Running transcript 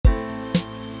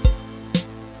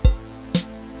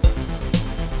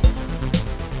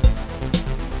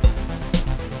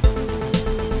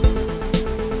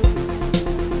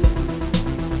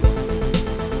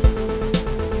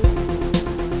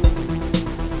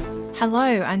Hello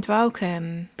and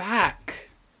welcome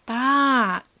Back.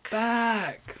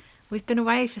 We've been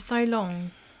away for so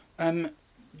long.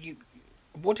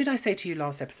 What did I say to you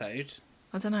last episode?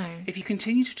 I don't know. If you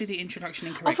continue to do the introduction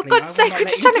Oh, incorrectly, for God's sake, we're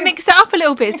just trying to mix it up a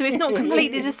little bit so it's not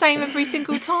completely the same every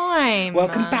single time.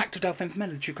 Welcome back to Dolphin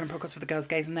Family, the true crime podcast for the girls,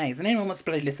 gays and nays. And anyone wants to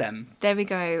bloody listen. There we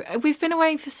go. We've been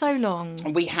away for so long.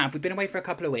 We have. We've been away for a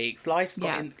couple of weeks. Life's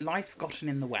gotten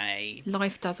in the way.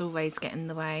 Life does always get in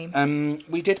the way.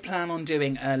 We did plan on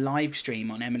doing a live stream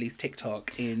on Emily's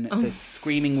TikTok in the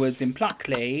Screaming Woods in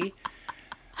Pluckley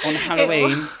on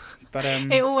Halloween. But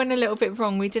it all went a little bit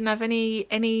wrong. We didn't have any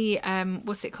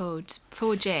what's it called?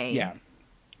 4G. Yeah.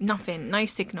 Nothing. No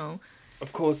signal.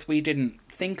 Of course, we didn't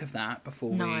think of that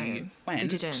before we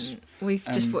went. We didn't. We've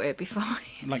just thought it'd be fine.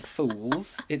 Like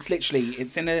fools. It's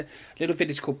in a little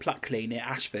village called Pluckley near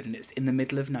Ashford, and it's in the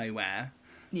middle of nowhere.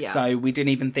 Yeah. So we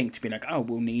didn't even think to be like, oh,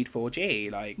 we'll need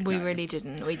 4G. Like we really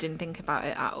didn't. We didn't think about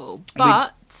it at all.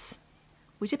 But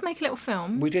we did make a little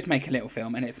film. We did make a little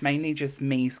film, and it's mainly just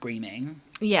me screaming.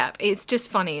 Yeah, it's just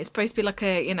funny. It's supposed to be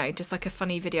like just like a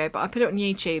funny video, but I put it on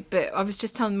YouTube. But I was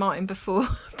just telling Martin before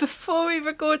we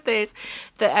record this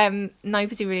that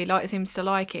nobody really seems to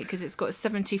like it because it's got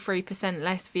 73%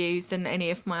 less views than any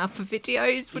of my other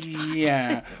videos would have.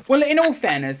 Yeah. Well, in all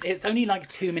fairness, it's only like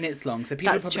 2 minutes long, so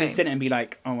people probably sit and be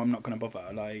like, "Oh, I'm not going to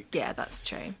bother." Like, yeah, that's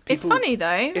true. It's funny though.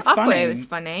 I thought it was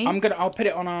funny. I'll put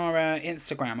it on our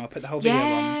Instagram. I'll put the whole video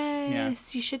on.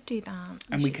 Yes, you should do that.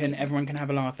 And everyone can have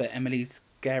a laugh at Emily's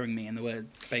scaring me in the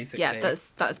woods, basically. Yeah,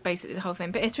 that's basically the whole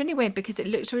thing. But it's really weird because it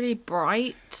looked really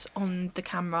bright on the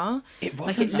camera. It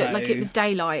wasn't. Like it looked like it was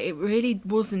daylight. It really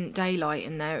wasn't daylight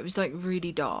in there. It was like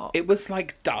really dark. It was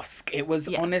like dusk. It was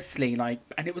honestly like,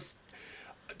 and it was.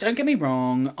 Don't get me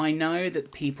wrong. I know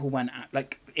that people went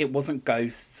like it wasn't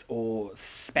ghosts or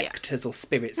spectres or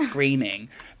spirits screaming,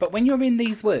 but when you're in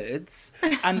these woods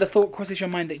and the thought crosses your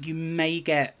mind that you may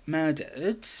get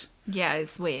murdered. Yeah,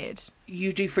 it's weird.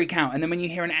 You do freak out, and then when you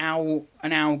hear an owl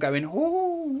going,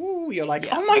 "Oh," you're like,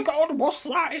 "Oh my God, what's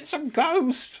that? It's a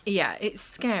ghost." Yeah, it's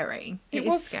scary. It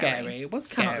was scary. It was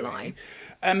scary. Can't lie.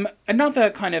 Another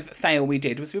kind of fail we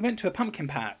did was we went to a pumpkin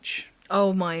patch.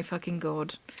 Oh my fucking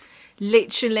God.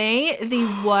 Literally the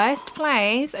worst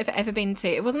place I've ever been to.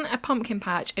 It wasn't a pumpkin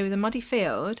patch. It was a muddy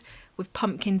field with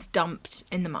pumpkins dumped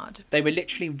in the mud. They were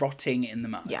literally rotting in the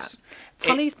mud. Yeah.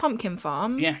 Tully's Pumpkin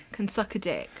Farm can suck a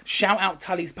dick. Shout out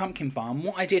Tully's Pumpkin Farm.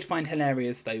 What I did find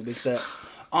hilarious, though, was that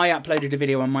I uploaded a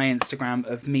video on my Instagram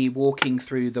of me walking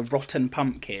through the rotten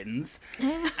pumpkins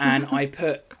and I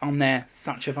put on there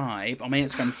such a vibe on my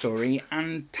Instagram story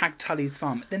and tagged Tully's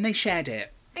Farm. Then they shared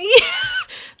it. Yeah.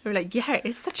 They were like, yeah,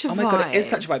 it's such a vibe. Oh my God, it is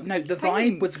such a vibe. No, the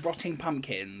vibe was rotting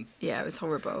pumpkins. Yeah, it was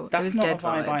horrible. That's not a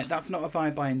vibe. That's not a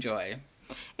vibe I enjoy.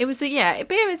 It was but it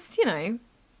was,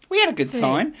 we had a good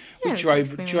time. We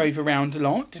drove around a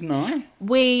lot, didn't I?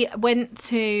 We went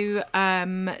to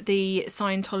the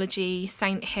Scientology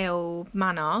Saint Hill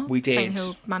Manor. We did. Saint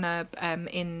Hill Manor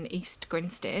in East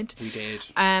Grinstead. We did.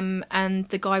 And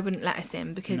the guy wouldn't let us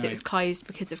in because it was closed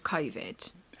because of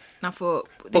COVID. And I thought,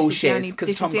 this is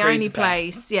the only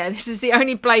place. Yeah, this is the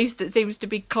only place that seems to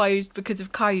be closed because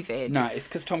of COVID. No, it's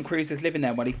because Tom Cruise is living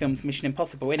there while he films Mission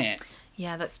Impossible, innit?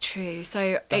 Yeah, that's true.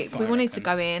 So we wanted to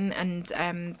go in and,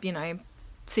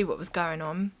 see what was going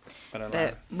on.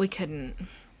 But we couldn't.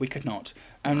 We could not.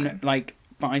 But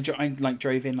I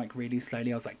drove in like really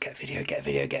slowly. I was like, get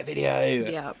video.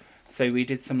 Yeah. So we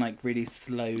did some like really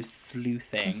slow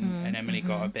sleuthing, and Emily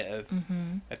got a bit of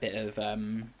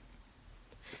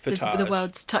footage. The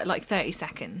world's 30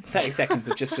 seconds. 30 seconds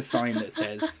of just a sign that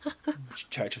says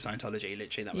Church of Scientology.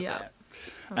 Literally, that was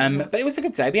it. But it was a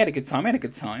good day. We had a good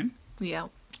time. Yeah.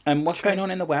 What's going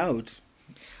on in the world?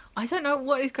 I don't know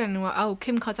what is going on. Oh,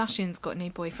 Kim Kardashian's got a new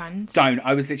boyfriend.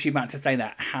 I was literally about to say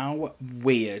that. How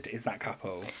weird is that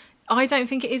couple? I don't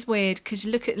think it is weird because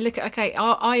look at. Okay,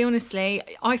 I honestly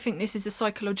think this is a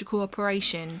psychological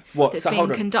operation that's being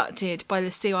conducted by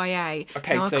the CIA.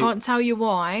 Okay, now, I can't tell you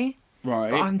why.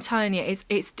 Right. But I'm telling you,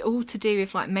 it's all to do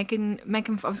with like Megan. I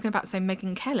was about to say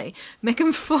Megan Kelly,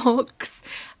 Megan Fox,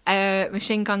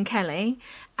 Machine Gun Kelly,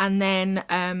 and then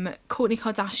Kourtney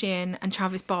Kardashian and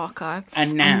Travis Barker,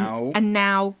 and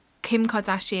now Kim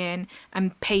Kardashian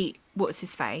and Pete. What's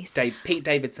his face? Pete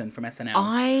Davidson from SNL.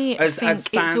 I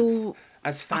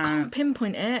can't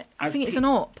pinpoint it. I think it's an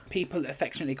op. People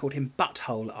affectionately called him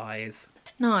Butthole Eyes.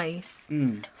 Nice.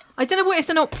 I don't know what it's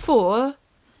an op for.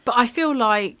 But I feel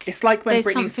like it's like when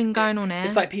there's something going on here.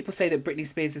 It's like people say that Britney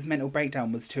Spears' mental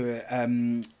breakdown was to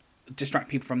distract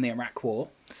people from the Iraq War.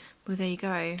 Well, there you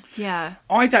go. Yeah.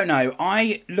 I don't know.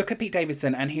 I look at Pete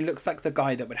Davidson and he looks like the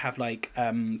guy that would have like,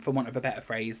 for want of a better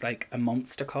phrase, like a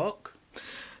monster cock.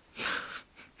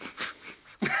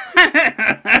 Do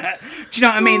you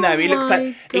know what I mean? Though he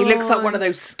looks like one of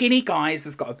those skinny guys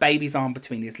that's got a baby's arm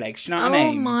between his legs. Do you know what I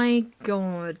mean? Oh my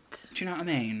god. Do you know what I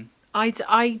mean? I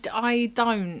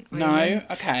don't. Really. No.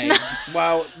 Okay.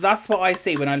 Well, that's what I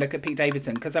see when I look at Pete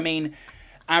Davidson. Because I mean,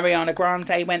 Ariana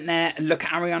Grande went there. Look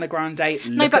at Ariana Grande.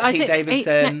 Look at Pete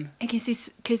Davidson. Because he's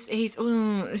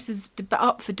this is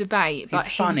up for debate. But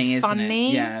he's funny, isn't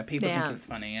it? Yeah, people think he's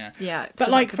funny. Yeah. Yeah. But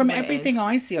so like from everything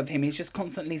I see of him, he's just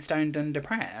constantly stoned and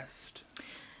depressed.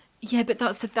 Yeah, but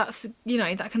that's you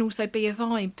know, that can also be a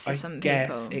vibe for some people. I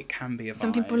guess it can be a vibe.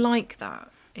 Some people like that.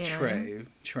 You know?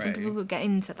 True. Some people will get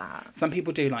into that. Some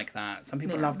people do like that. Some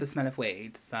people love the smell of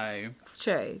weed. So it's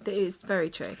true. It is very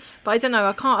true. But I don't know.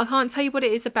 I can't tell you what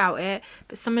it is about it.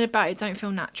 But something about it don't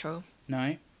feel natural.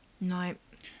 No. Yeah,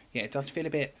 it does feel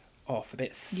a bit off, a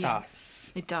bit sus.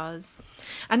 It does.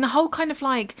 And the whole kind of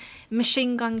like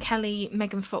Machine Gun Kelly,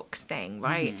 Megan Fox thing,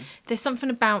 right? Mm-hmm. There's something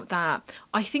about that.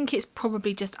 I think it's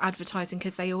probably just advertising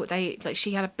because they like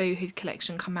she had a Boohoo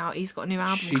collection come out. He's got a new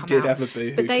album come out. She did have a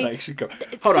Boohoo collection come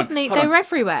out. Suddenly they were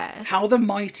everywhere. How the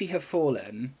mighty have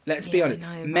fallen. Let's be honest.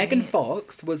 Megan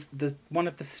Fox was one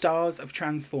of the stars of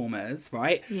Transformers,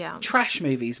 right? Yeah. Trash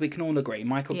movies, we can all agree.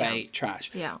 Michael Bay, trash.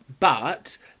 Yeah.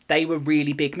 But they were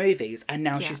really big movies, and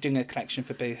now she's doing a collection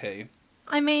for Boohoo.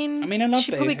 I mean, I love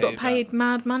she probably got paid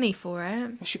mad money for it.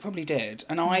 Well, she probably did.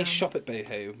 And I shop at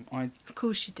Boohoo. Of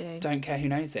course you do. Don't care who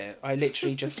knows it. I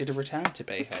literally just did a return to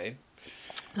Boohoo.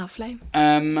 Lovely.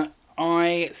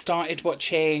 I started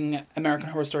watching American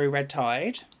Horror Story Red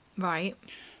Tide. Right.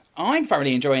 I'm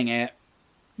thoroughly enjoying it.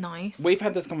 Nice. We've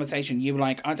had this conversation. You were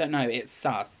like, I don't know, it's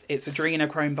sus. It's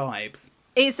adrenochrome vibes.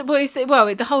 It's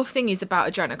the whole thing is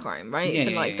about adrenochrome, right? Yeah,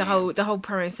 so like the whole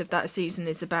premise of that season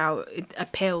is about a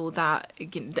pill that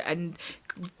and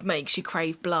makes you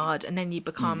crave blood, and then you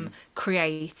become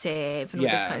creative and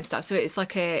all this kind of stuff. So it's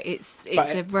like it's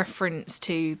a reference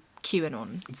to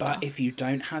QAnon stuff. But if you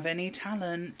don't have any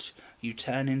talent, you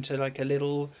turn into like a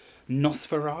little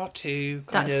Nosferatu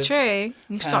That's true.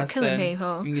 You start killing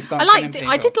people. I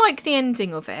did like the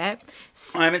ending of it.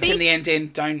 I haven't seen the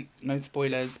ending. No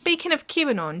spoilers. Speaking of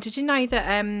QAnon, did you know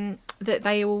that that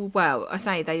they all, I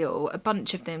say they all, a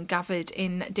bunch of them gathered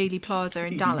in Dealey Plaza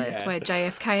in Dallas where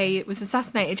JFK was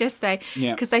assassinated yesterday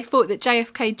because they thought that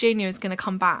JFK Jr. is going to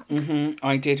come back. Mm-hmm.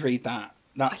 I did read that.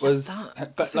 But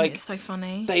it's so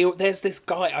funny. There's this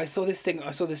guy. I saw this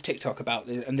TikTok about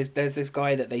this, and there's this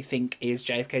guy that they think is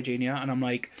JFK Jr. And I'm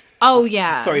like, oh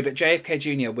yeah, sorry, but JFK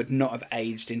Jr. would not have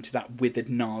aged into that withered,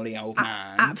 gnarly old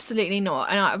man. Absolutely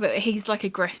not. But he's like a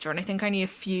grifter, and I think only a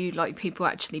few people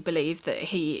actually believe that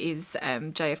he is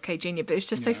JFK Jr. But it's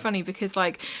just so funny because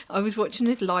I was watching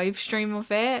his live stream of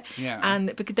it,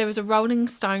 and because there was a Rolling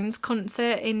Stones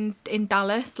concert in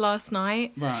Dallas last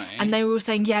night, right? And they were all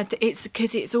saying, it's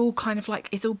because it's all kind of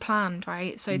it's all planned,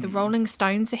 right? So the Rolling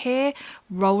Stones are here,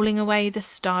 rolling away the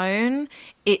stone.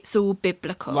 It's all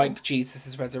biblical. Like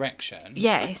Jesus' resurrection.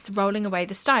 Yes, rolling away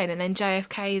the stone. And then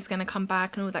JFK is going to come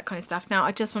back and all that kind of stuff. Now,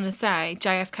 I just want to say,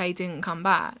 JFK didn't come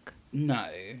back. No.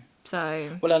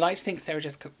 So... Well, I like to think Sarah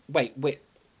Jessica... Wait,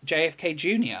 JFK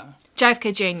Jr.?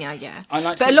 JFK Jr., yeah.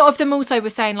 But a lot of them also were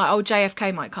saying,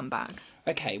 JFK might come back.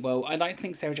 Okay, well, I like to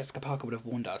think Sarah Jessica Parker would have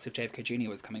warned us if JFK Jr.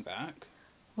 was coming back.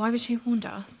 Why would she have warned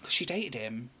us? Because she dated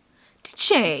him. Did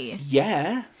she?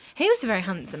 Yeah. He was a very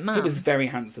handsome man. He was a very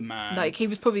handsome man. He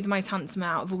was probably the most handsome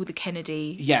out of all the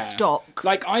Kennedy stock.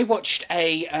 I watched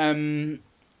a,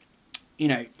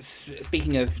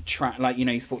 speaking of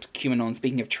you spoke to QAnon,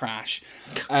 speaking of trash,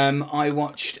 I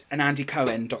watched an Andy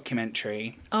Cohen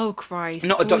documentary. Oh, Christ.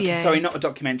 Not a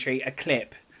documentary, a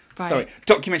clip. Right. Sorry,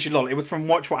 documentary lol. It was from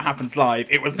Watch What Happens Live.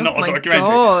 It was not a documentary.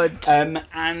 God.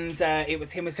 And it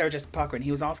was him with Sarah Jessica Parker, and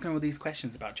he was asking all these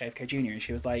questions about JFK Jr. and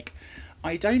she was like,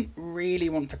 I don't really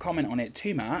want to comment on it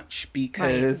too much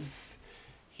because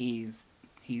he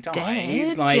died.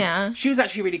 Dead? She was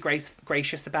actually really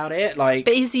gracious about it. But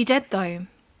is he dead though?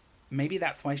 Maybe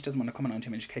that's why she doesn't want to comment on too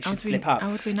much in case she'd slip up.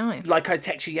 How would we know? I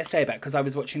texted you yesterday about because I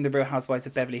was watching the Real Housewives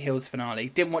of Beverly Hills finale.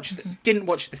 Didn't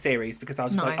watch the series because I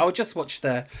was just I'll just watch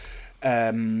the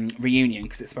reunion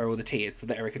because it's where all the tea is, so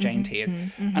the Erika Jane tea is.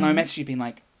 And I messaged you being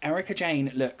like, Erika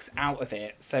Jane looks out of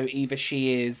it, so either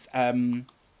she is I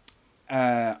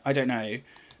don't know,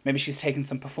 maybe she's taken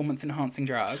some performance enhancing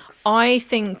drugs. I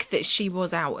think that she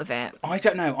was out of it. I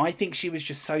don't know. I think she was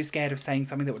just so scared of saying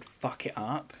something that would fuck it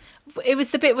up. It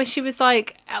was the bit where she was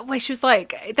like,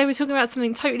 they were talking about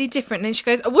something totally different, and then she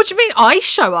goes, "What do you mean I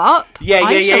show up?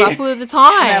 I show up all the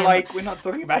time." And they're like, "We're not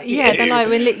talking about you." Yeah, they're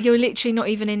like, "You're literally not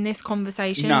even in this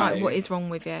conversation. No. Like, what is wrong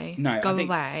with you? No, go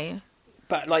away."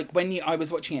 But like I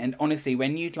was watching it, and honestly,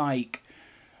 when you'd like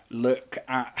look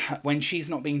at her, when she's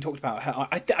not being talked about,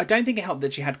 I don't think it helped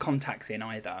that she had contacts in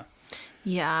either.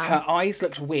 Yeah. Her eyes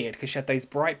looked weird because she had those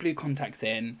bright blue contacts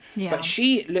in. Yeah. But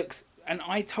she looks, and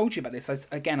I told you about this.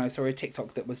 I saw a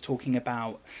TikTok that was talking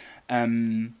about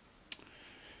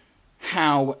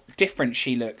how different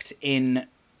she looked in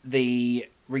the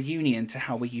reunion to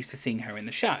how we're used to seeing her in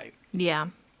the show. Yeah.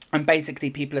 And basically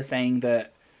people are saying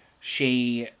that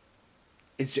she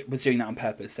was doing that on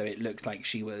purpose. So it looked like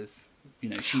she was, you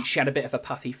know, she had a bit of a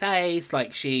puffy face.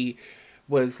 Like she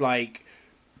was like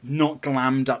not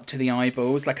glammed up to the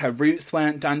eyeballs. Like her roots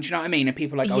weren't done. Do you know what I mean? And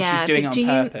people are like, oh, she's doing it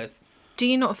on purpose. Do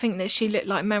you not think that she looked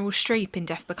like Meryl Streep in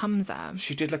Death Becomes Her?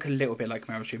 She did look a little bit like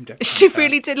Meryl Streep in Death Becomes Her. She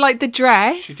really did, like the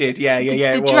dress. She did, yeah.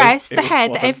 The dress, the hair,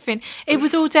 everything. It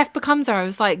was all Death Becomes Her. I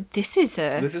was like, this is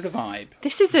a vibe.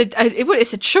 This is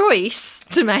it's a choice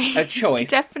to make. A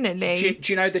choice. Definitely.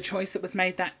 Do you know the choice that was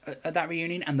made at that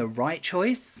reunion? And the right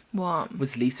choice? What?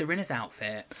 Was Lisa Rinna's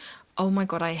outfit. Oh my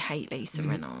god, I hate Lisa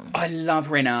Rinna. I love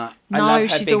Rinna. No, I love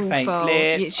her she's big awful. fake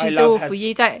lips. She's awful.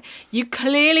 You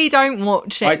clearly don't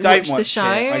watch it. I don't watch the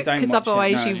show because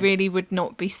otherwise you really would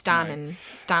not be standing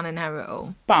her at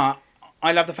all. But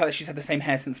I love the fact that she's had the same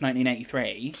hair since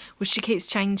 1983. Well, she keeps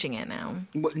changing it now.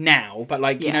 But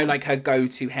like you know, like her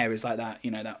go-to hair is like that.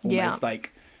 You know, that almost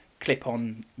like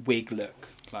clip-on wig look.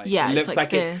 Like, it looks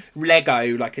like it's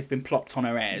Lego, like it's been plopped on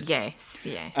her head. Yes.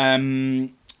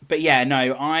 But yeah,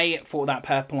 no, I thought that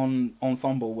purple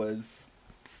ensemble was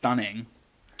stunning.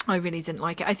 I really didn't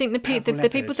like it. I think the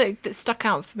people that stuck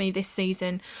out for me this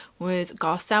season was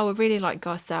Garcelle. I really like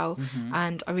Garcelle,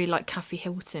 and I really like Kathy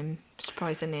Hilton,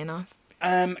 surprisingly enough.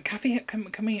 Kathy,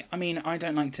 can we? I mean, I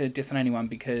don't like to diss on anyone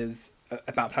because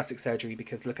about plastic surgery,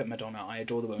 because look at Madonna. I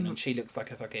adore the woman, and she looks like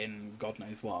a fucking God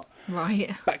knows what.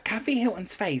 Right. But Kathy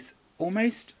Hilton's face,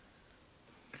 almost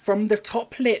from the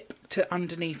top lip to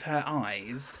underneath her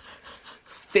eyes,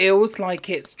 feels like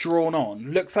it's drawn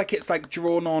on. Looks like it's like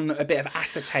drawn on a bit of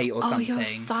acetate or something. Oh, you're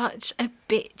such a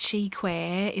bitchy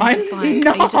queer. I'm not. You're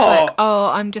just like, oh,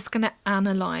 I'm just going to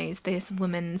analyse this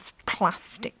woman's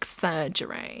plastic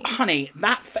surgery. Honey,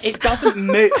 it doesn't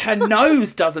move. Her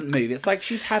nose doesn't move. It's like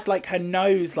she's had like her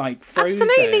nose like frozen.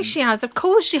 Absolutely she has. Of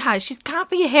course she has. She's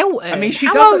Kathy Hilton. I mean,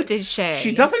 How old is she?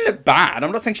 She doesn't look bad.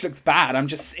 I'm not saying she looks bad. I'm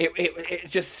just,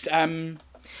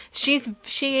 She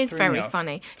is very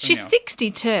funny. She's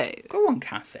 62. Go on,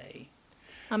 Kathy.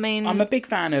 I mean, I'm a big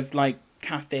fan of like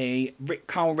Kathy,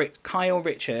 Kyle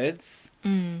Richards.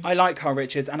 I like Kyle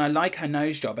Richards, and I like her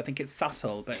nose job. I think it's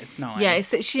subtle, but it's nice. Yeah,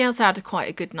 she has had quite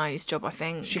a good nose job, I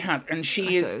think. She has, and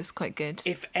it was quite good.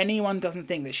 If anyone doesn't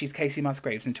think that she's Casey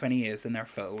Musgraves in 20 years, then they're a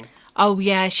fool. Oh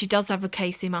yeah, she does have a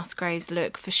Casey Musgraves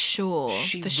look for sure.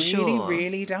 She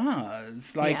really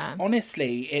does. Like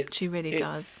honestly, she really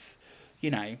does. You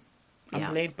know,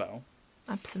 unbelievable.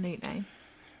 Absolutely.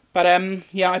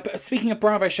 But speaking of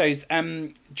Bravo shows,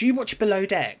 do you watch Below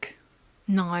Deck?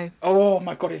 No. Oh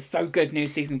my god, it's so good. New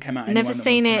season came out. Never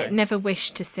seen it, never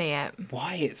wished to see it.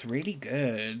 Why? It's really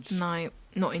good. No,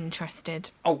 not interested.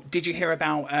 Oh, did you hear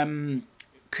about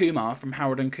Kumar from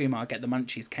Harold and Kumar Get the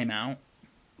Munchies came out?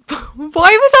 Why would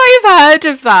I have heard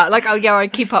of that? Like, oh yeah, I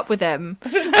keep up with him.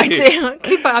 I do.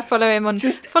 I follow him on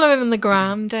the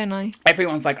gram, don't I?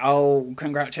 Everyone's like, oh,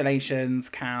 congratulations,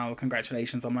 Cal,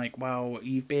 congratulations. I'm like, well,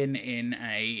 you've been in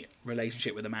a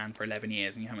relationship with a man for 11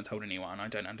 years and you haven't told anyone. I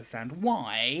don't understand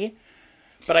why.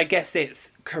 But I guess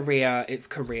it's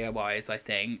career-wise, I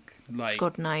think. Like,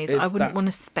 God knows. I wouldn't want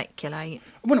to speculate.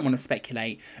 I wouldn't want to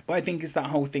speculate. But I think it's that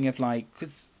whole thing of like,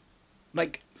 because,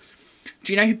 like,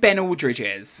 do you know who Ben Aldridge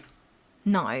is?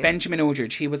 No. Benjamin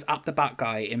Aldridge. He was Up the Butt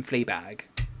guy in Fleabag.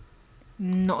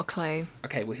 Not a clue.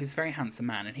 Okay, well, he's a very handsome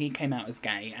man, and he came out as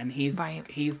gay, and he's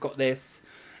got this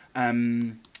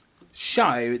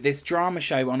this drama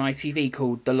show on ITV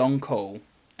called The Long Call,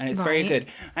 and it's very good.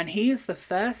 And he is the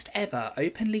first ever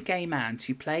openly gay man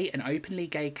to play an openly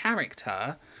gay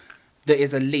character that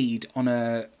is a lead on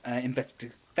a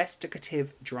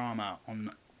investigative drama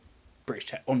on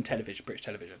British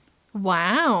television.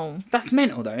 Wow. That's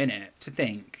mental though, isn't it? To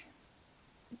think.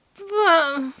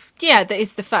 Well, yeah, that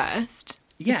is the first.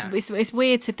 Yeah. It's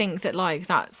weird to think that like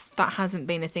that hasn't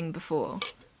been a thing before.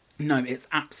 No, it's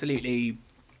absolutely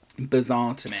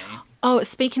bizarre to me. Oh,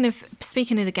 speaking of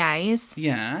the gays.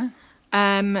 Yeah.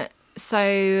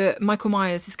 So Michael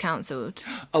Myers is cancelled.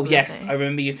 Oh yes, I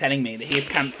remember you telling me that he is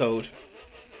cancelled.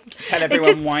 Tell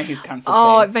everyone why he's cancelled.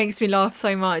 Oh, please. it makes me laugh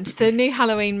so much. So the new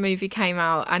Halloween movie came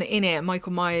out, and in it,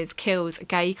 Michael Myers kills a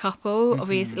gay couple.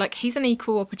 Obviously, like, he's an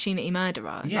equal opportunity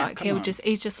murderer. Yeah, like come on.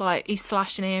 He's just like, he's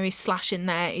slashing here, he's slashing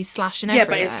there, he's slashing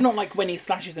everywhere. Yeah, but it's not like when he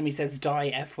slashes them, he says "die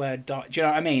F word, die." Do you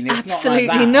know what I mean? It's absolutely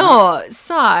not. Like that. not.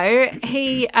 So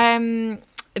he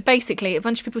basically, a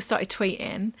bunch of people started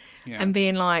tweeting. Yeah. And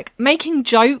being like, making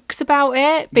jokes about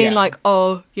it, being like,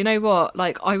 oh, you know what?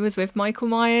 Like, I was with Michael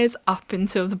Myers up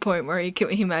until the point where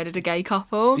he murdered a gay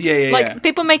couple. Like,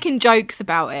 people making jokes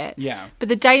about it. Yeah. But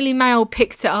the Daily Mail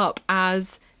picked it up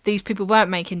as these people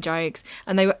weren't making jokes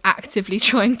and they were actively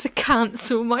trying to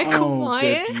cancel Michael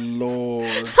Myers. Oh, good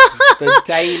Lord. The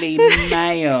Daily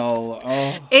Mail.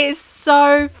 Oh. It's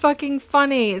so fucking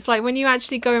funny. It's like when you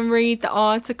actually go and read the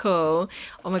article.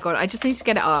 Oh my God, I just need to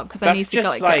get it up because I need to get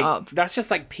it up. That's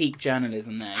just like peak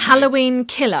journalism there. Halloween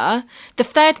Killer. The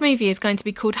third movie is going to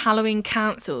be called Halloween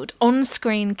Cancelled.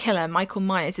 On-screen killer Michael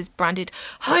Myers is branded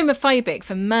homophobic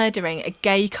for murdering a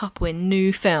gay couple in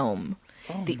new film.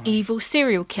 The evil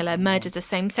serial killer murders a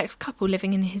same-sex couple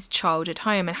living in his childhood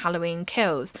home and Halloween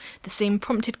Kills. The scene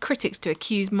prompted critics to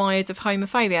accuse Myers of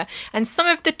homophobia. And some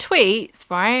of the tweets,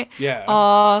 right,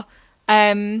 are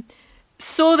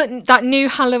saw that new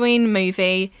Halloween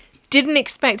movie, didn't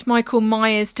expect Michael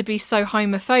Myers to be so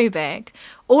homophobic.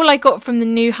 All I got from the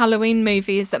new Halloween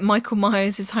movie is that Michael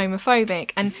Myers is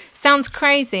homophobic. And sounds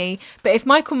crazy, but if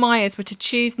Michael Myers were to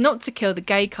choose not to kill the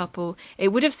gay couple, it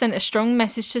would have sent a strong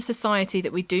message to society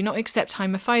that we do not accept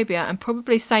homophobia and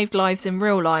probably saved lives in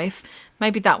real life.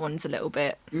 Maybe that one's a little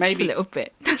bit. Maybe.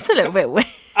 That's a little bit weird.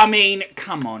 I mean,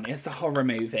 come on. It's a horror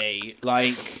movie.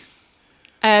 Like...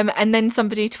 and then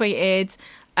somebody tweeted...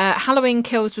 Halloween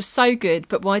Kills was so good,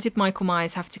 but why did Michael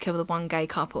Myers have to kill the one gay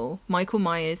couple? Michael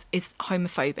Myers is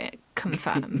homophobic,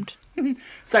 confirmed.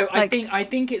 So like, I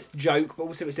think it's joke, but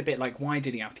also it's a bit like, why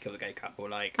did he have to kill the gay couple?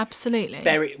 Like, absolutely.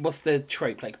 What's the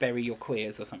trope? Like, bury your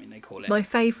queers or something they call it. My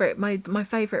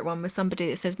favourite one was somebody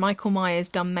that says Michael Myers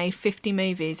done made 50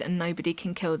 movies and nobody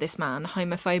can kill this man.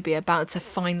 Homophobia about to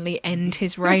finally end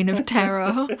his reign of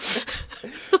terror.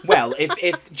 Well,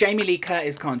 if Jamie Lee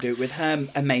Curtis can't do it with her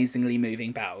amazingly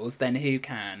moving bowels, then who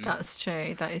can? That's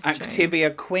true. That is Activia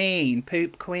true. Queen,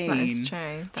 poop queen. That is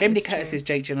true. Jamie Lee Curtis is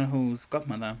Jake Gyllenhaal's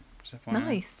godmother.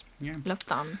 Nice. Yeah. Love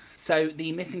that. So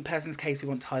the missing persons case we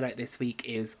want to highlight this week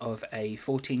is of a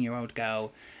 14-year-old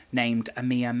girl named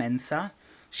Amia Mensah.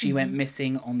 She went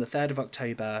missing on the 3rd of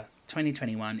October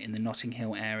 2021 in the Notting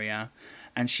Hill area,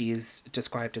 and she is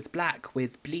described as black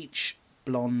with bleach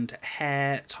blonde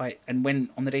hair, and when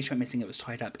on the day she went missing it was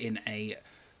tied up in a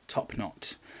top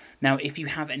knot. Now, if you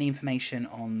have any information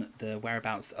on the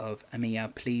whereabouts of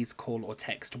Amia, please call or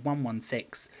text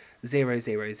 116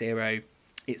 000.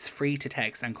 It's free to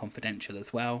text and confidential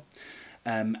as well.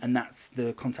 And that's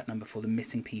the contact number for the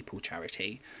Missing People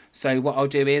charity. So what I'll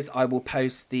do is I will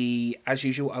post the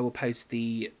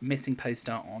missing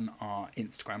poster on our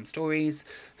Instagram stories.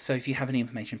 So if you have any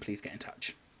information, please get in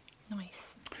touch.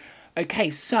 Nice. Okay,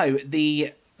 so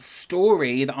the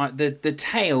story the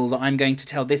tale that I'm going to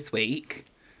tell this week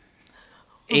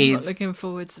I'm not looking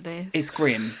forward to this. It's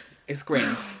grim. It's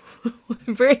grim.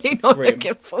 I'm really not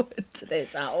looking forward to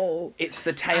this at all. It's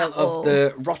the tale of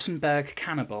the Rotenburg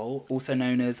Cannibal, also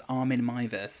known as Armin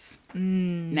Mivus.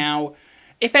 Now,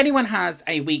 if anyone has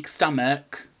a weak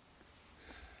stomach...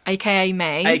 AKA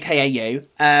me. AKA you.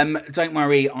 Don't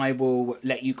worry, I will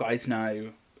let you guys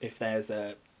know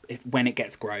when it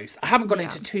gets gross. I haven't gone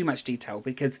into too much detail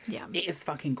because it is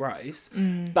fucking gross.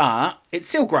 But it's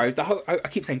still gross. I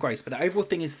keep saying gross, but the overall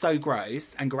thing is so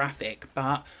gross and graphic.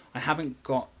 But I haven't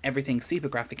got everything super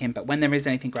graphic in. But when there is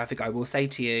anything graphic, I will say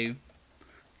to you,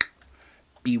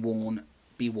 be warned.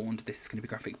 This is going to be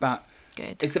graphic. But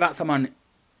it's about someone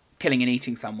killing and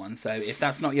eating someone. So if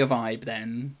that's not your vibe,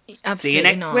 then see you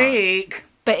next week.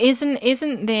 But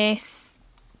isn't this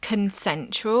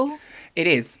consensual? It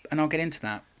is, and I'll get into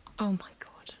that. Oh my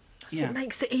God. That's what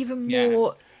makes it even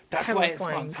more That's why it's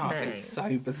fucked up. It's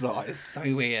so bizarre. It's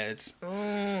so weird.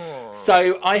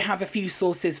 So I have a few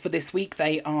sources for this week.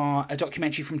 They are a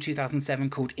documentary from 2007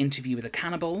 called Interview with a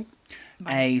Cannibal,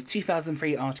 a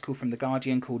 2003 article from The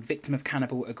Guardian called Victim of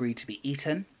Cannibal Agreed to Be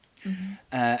Eaten,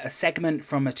 a segment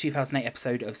from a 2008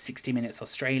 episode of 60 Minutes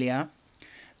Australia,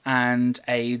 and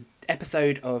a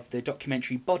episode of the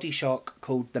documentary Body Shock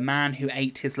called The Man Who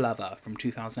Ate His Lover from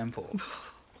 2004.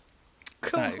 Cool.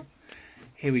 So,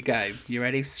 here we go. You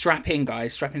ready? Strap in,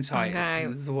 guys. Strap in tight. Okay.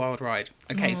 This is a wild ride.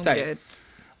 Okay, good.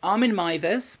 Armin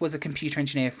Mivus was a computer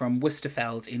engineer from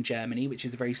Westerfeld in Germany, which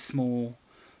is a very small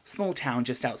town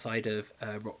just outside of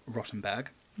Rotenburg.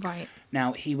 Right.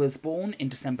 Now, he was born in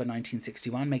December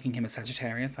 1961, making him a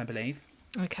Sagittarius, I believe.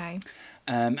 Okay.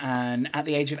 And at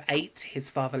the age of 8, his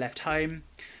father left home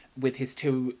with his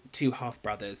two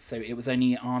half-brothers. So it was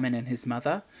only Armin and his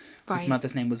mother. Right. His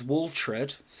mother's name was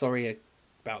Waltrud. Sorry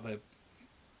about the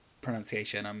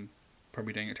pronunciation. I'm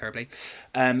probably doing it terribly.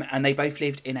 And they both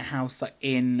lived in a house like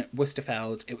in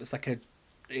Worcesterfeld. It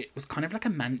was kind of like a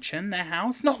mansion, their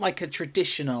house. Not like a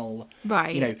traditional,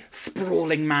 right,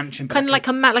 sprawling mansion. But kind of like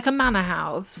a manor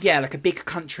house. Yeah, like a big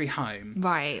country home.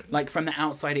 Right. Like from the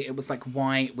outside, it was like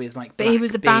white with like But black he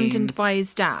was abandoned beams. by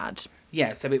his dad.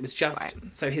 Yeah, so it was just...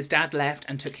 Right. So his dad left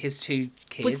and took his 2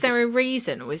 kids. Was there a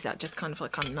reason, or was that just kind of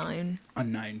like unknown?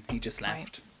 Unknown. He just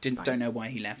left. Right. Don't know why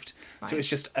he left. Right. So it was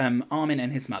just Armin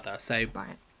and his mother. So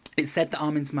Right. it's said that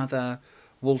Armin's mother,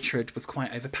 Waltrud, was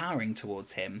quite overpowering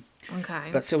towards him. Okay.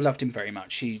 But still loved him very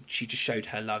much. She just showed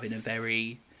her love in a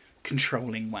very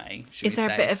controlling way, Is there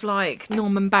a bit of like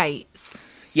Norman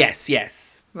Bates?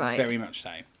 Yes. Right. Very much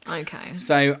so. Okay.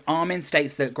 So Armin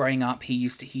states that growing up he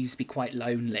used to be quite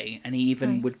lonely, and he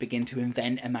even would begin to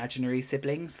invent imaginary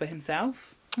siblings for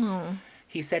himself. Oh.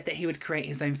 He said that he would create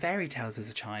his own fairy tales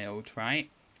as a child, right?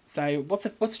 So what's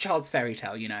a child's fairy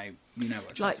tale? You know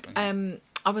what a child's Like fairy tale.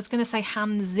 I was going to say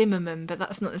Hans Zimmerman, but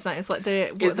that's not the same. It's like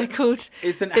they're called.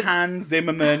 Isn't Hans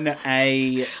Zimmerman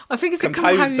a I think it's composer?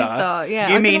 a composer.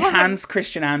 Yeah. You mean Hans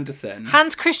Christian Andersen?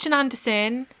 Hans Christian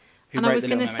Andersen. Who And I wrote was The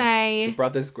going to Little Mermaid? say The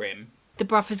Brothers Grimm. The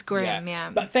Brothers Grimm. Yeah.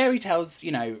 But fairy tales,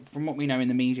 from what we know in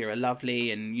the media, are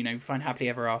lovely and find happily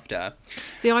ever after.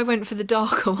 See, I went for the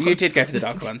darker ones. You did go for the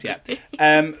darker ones, yeah.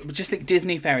 Just think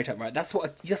Disney fairy tale, right? That's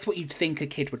what you'd think a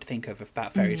kid would think of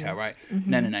about fairy tale, right?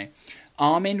 Mm-hmm. No.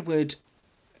 Armin would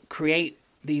create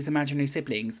these imaginary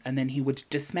siblings, and then he would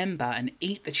dismember and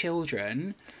eat the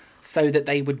children so that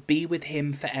they would be with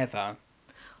him forever.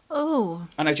 Oh.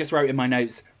 And I just wrote in my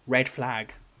notes, red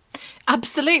flag.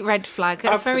 Absolute red flag.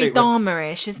 That's very Absolute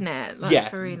Dharma-ish, isn't it? That's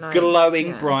very like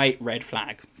glowing bright red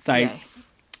flag. So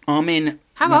yes. Armin...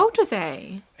 How old was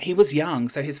he? He was young,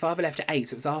 so his father left at 8,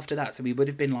 so it was after that, so he would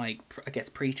have been like, I guess,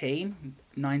 pre-teen,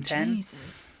 9, 10.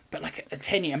 Jesus. But like a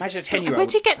 10-year, imagine a 10-year-old. Where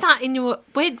do you get that in your...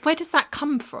 Where does that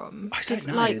come from? I don't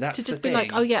know, like, that's to just the be like,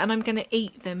 thing. oh yeah, and I'm going to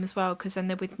eat them as well because then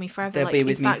they're with me forever. They'll like, be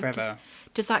with me forever.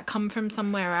 Does that come from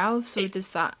somewhere else, or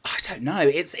does that... I don't know.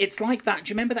 It's like that. Do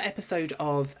you remember that episode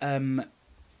of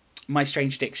My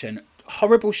Strange Addiction?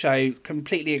 Horrible show,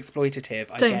 completely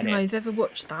exploitative. I don't get think it. I've ever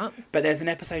watched that. But there's an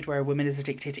episode where a woman is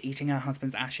addicted to eating her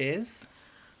husband's ashes.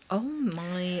 Oh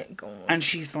my God. And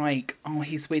she's like, oh,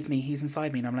 he's with me, he's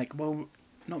inside me. And I'm like, well,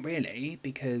 not really,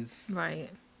 because... Right.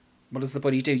 What does the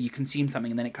body do? You consume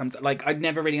something and then it comes... Like, I'd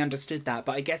never really understood that,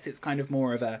 but I guess it's kind of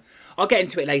more of a... I'll get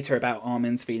into it later about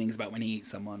Armin's feelings about when he eats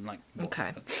someone. Like,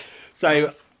 Okay. So,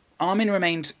 Nice. Armin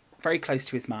remained very close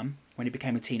to his mum when he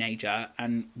became a teenager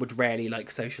and would rarely,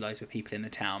 socialise with people in the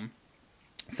town.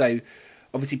 So,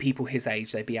 obviously, people his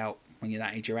age, they'd be out... When you're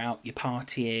that age, you're out, you're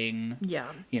partying.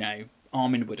 Yeah.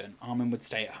 Armin wouldn't. Armin would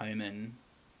stay at home and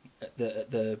at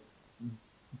the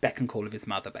beck and call of his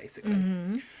mother, basically.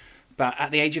 Mm-hmm. But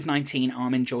at the age of 19,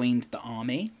 Armin joined the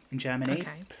army in Germany.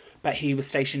 Okay. But he was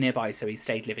stationed nearby, so he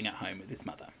stayed living at home with his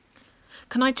mother.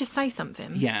 Can I just say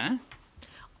something? Yeah?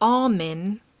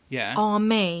 Armin. Yeah.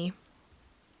 Army.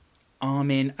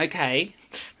 Armin, okay.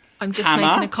 I'm just Hammer?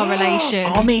 making a correlation.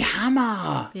 Army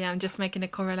Hammer! Yeah, I'm just making a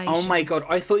correlation. Oh my God,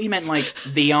 I thought you meant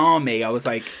the army. I was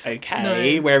like, okay,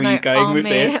 No, where are you going with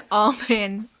this?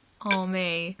 Armin.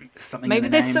 Army. Something Maybe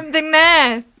in the there's name. something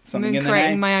there. Something I'm in the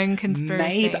creating name. my own conspiracy.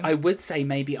 Maybe, I would say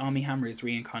maybe Army Hammer is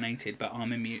reincarnated, but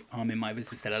Armin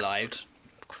Mivers is still alive.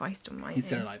 Christ almighty. He's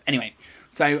still alive. Anyway,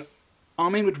 so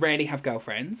Armin would rarely have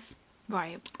girlfriends.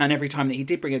 Right. And every time that he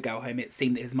did bring a girl home, it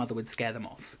seemed that his mother would scare them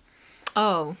off.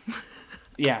 Oh.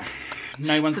 Yeah.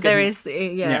 No one's So good there enough.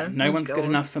 is, yeah. No Oh, one's good God.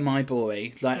 enough for my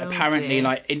boy. Like, Oh, apparently, dear.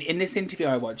 like, in this interview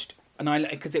I watched, and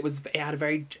because it had a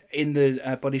very, in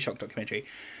the Body Shock documentary,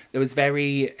 there was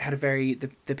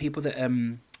the people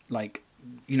that,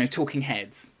 talking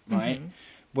heads, right,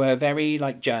 were very,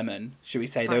 German, should we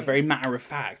say. They were Right. very matter of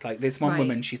fact. Like, this one Right.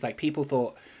 woman, she's like, people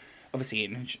thought, obviously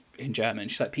in German,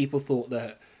 she's like, people thought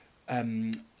that,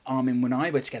 Armin, when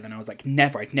I were together, and I was like,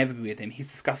 I'd never be with him.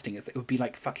 He's disgusting. It would be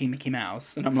like fucking Mickey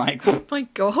Mouse. And I'm like, Oh my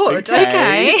God.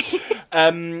 Okay.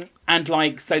 and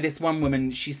so this one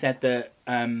woman, she said that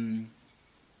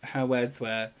her words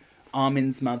were,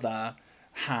 Armin's mother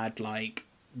had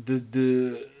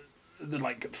the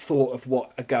thought of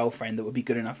what a girlfriend that would be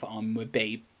good enough for Armin would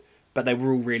be, but they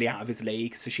were all really out of his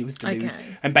league, so she was delusional.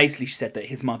 Okay. And basically she said that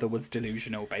his mother was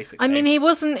delusional, basically. I mean, he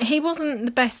wasn't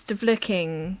the best of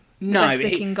looking No, best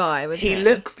looking guy, was he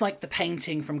looks like the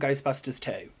painting from Ghostbusters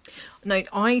 2. No,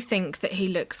 I think that he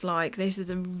looks like, this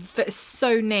is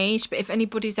so niche, but if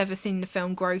anybody's ever seen the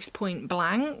film Grosse Point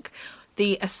Blank,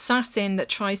 the assassin that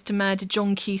tries to murder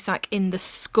John Cusack in the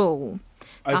school.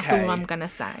 That's all I'm going to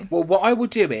say. Well, what I will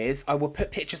do is I will put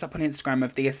pictures up on Instagram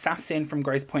of the assassin from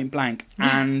Grosse Point Blank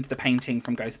and the painting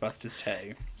from Ghostbusters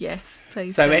 2. Yes,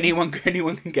 please. So anyone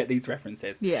can get these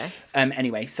references. Yes.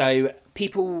 Anyway, so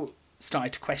people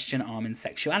started to question Armin's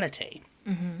sexuality.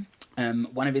 Mm-hmm.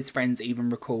 One of his friends even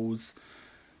recalls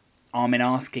Armin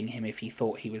asking him if he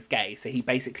thought he was gay. So he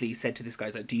basically said to this guy,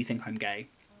 like, "Do you think I'm gay?"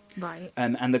 Right.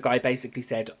 And the guy basically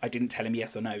said, "I didn't tell him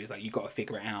yes or no." He's like, "You got to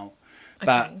figure it out."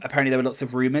 But apparently there were lots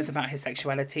of rumours about his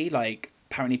sexuality. Like,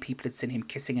 apparently people had seen him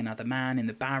kissing another man in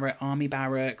the army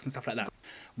barracks and stuff like that.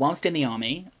 Whilst in the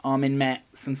army, Armin met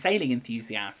some sailing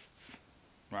enthusiasts,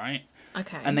 right?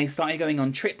 Okay. And they started going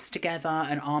on trips together,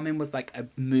 and Armin was like a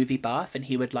movie buff, and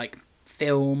he would like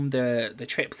film the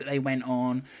trips that they went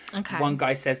on. Okay. One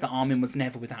guy says that Armin was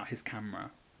never without his camera.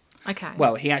 Okay.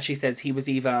 Well, he actually says he was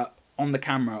either on the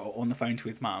camera or on the phone to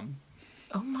his mum.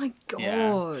 Oh my God.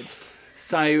 Yeah.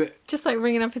 So just like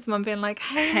ringing up his mum, being like,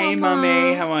 "Hey,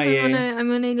 mummy, how are you?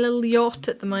 I'm on a little yacht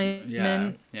at the moment."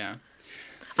 Yeah.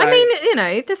 So, I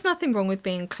mean, there's nothing wrong with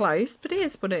being close, but it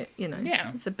is what it,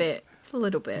 Yeah. It's a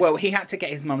little bit. Well, he had to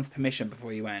get his mum's permission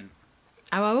before he went.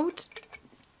 How old?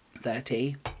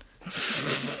 30.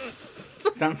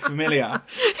 Sounds familiar.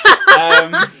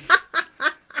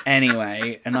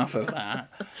 Anyway, enough of that.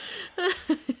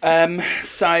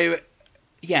 So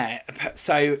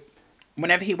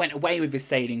whenever he went away with his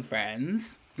sailing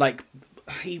friends, like,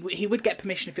 he would get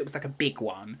permission if it was like a big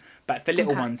one, but for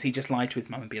little ones, he just lied to his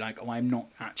mum and be like, "Oh, I'm not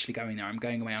actually going there. I'm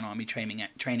going away on army training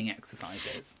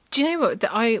exercises." Do you know what?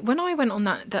 When I went on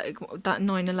that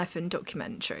 9/11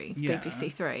 documentary,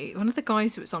 BBC Three, one of the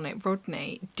guys who was on it,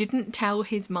 Rodney, didn't tell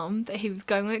his mum that he was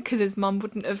going on it because his mum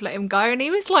wouldn't have let him go, and he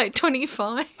was like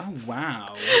 25. Oh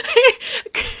wow!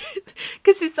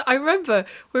 Because I remember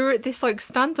we were at this like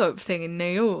stand-up thing in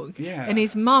New York, and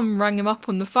his mum rang him up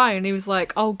on the phone. He was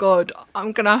like, "Oh God,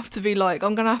 I'm gonna have to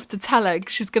tell her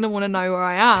 'cause she's gonna want to know where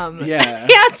I am." Yeah,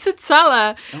 he had to tell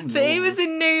her that he was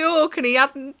in New York and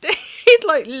he'd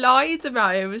like lied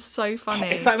about it. It was so funny.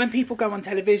 It's like when people go on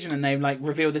television and they like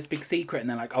reveal this big secret and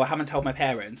they're like, "Oh, I haven't told my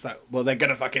parents." Like, well, they're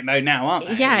gonna fucking know now, aren't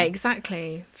they? Yeah,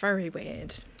 exactly. Very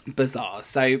weird. Bizarre.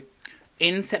 So,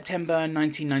 in September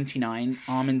 1999,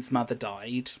 Armin's mother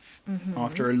died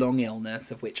after a long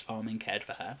illness of which Armin cared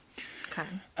for her.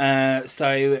 Okay.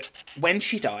 So, when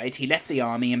she died, he left the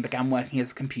army and began working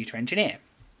as a computer engineer.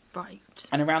 Right.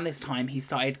 And around this time, he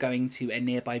started going to a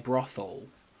nearby brothel.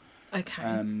 Okay.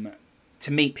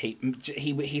 To meet people.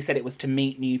 He said it was to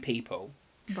meet new people.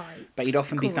 Right. But he'd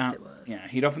often be found. Yeah,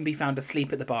 he'd often be found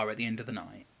asleep at the bar at the end of the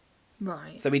night.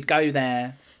 Right. So he'd go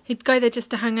there. He'd go there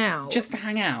just to hang out. Just to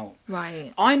hang out.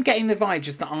 Right. I'm getting the vibe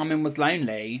just that Armin was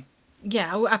lonely.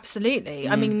 Yeah, well, absolutely.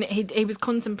 I mean, he was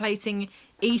contemplating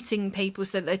eating people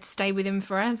so they'd stay with him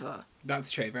forever.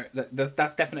 That's true.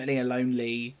 That's definitely a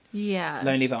lonely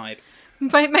vibe.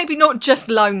 But maybe not just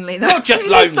lonely, though. Not just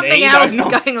lonely. Something else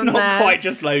going on there. Not quite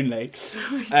just lonely.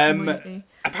 Oh,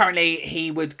 apparently,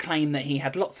 he would claim that he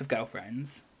had lots of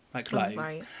girlfriends, like loads,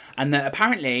 right. and that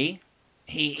apparently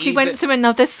she went to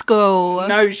another school.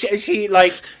 No, she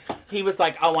like he was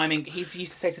like, "Oh, he used to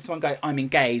say to this one guy, 'I'm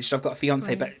engaged. I've got a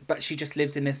fiance, but she just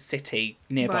lives in this city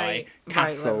nearby,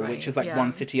 Castle, which is like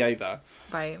one city over."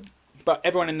 Right. But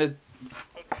everyone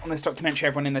on this documentary,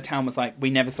 everyone in the town was like, "We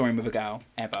never saw him with a girl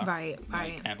ever." Right.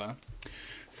 Ever.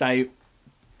 So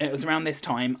it was around this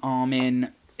time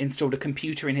Armin installed a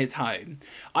computer in his home.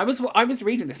 I was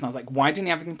reading this and I was like, "Why didn't he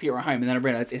have a computer at home?" And then I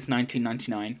realised it's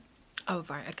 1999. Oh,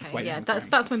 right, okay. Yeah,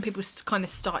 that's when people kind of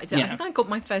started it. Yeah. I think I got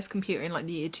my first computer in like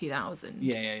the year 2000.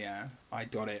 Yeah. I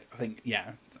got it, I think,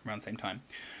 around the same time.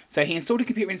 So he installed a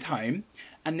computer in his home,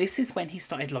 and this is when he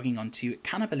started logging onto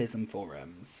cannibalism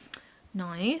forums.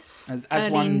 Nice. As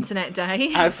early internet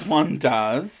days. As one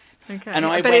does. Okay. And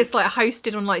I bet it's like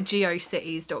hosted on like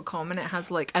geocities.com and it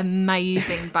has like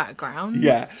amazing backgrounds.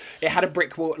 Yeah. It had a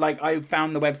brick wall. Like I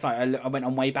found the website. I went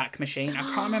on Wayback Machine. I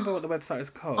can't remember what the website was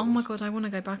called. Oh my God, I want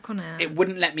to go back on it. It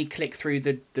wouldn't let me click through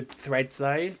the threads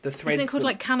though. The threads. Isn't it called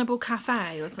like Cannibal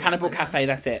Cafe or something? Cannibal like Cafe,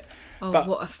 that's it. Oh, but,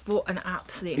 what an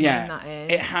absolute name that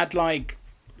is. It had like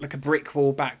a brick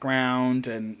wall background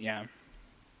and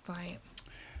Right.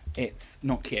 It's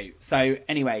not cute. So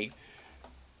anyway,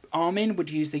 Armin would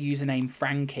use the username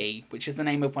Frankie, which is the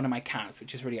name of one of my cats,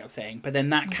 which is really upsetting. But then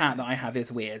that cat that I have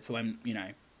is weird, so I'm,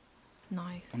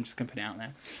 Nice. I'm just going to put it out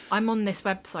there. I'm on this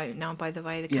website now, by the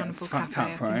way, the Cannibal it's Cafe. fucked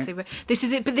up, right? This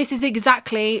is it, but this is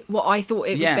exactly what I thought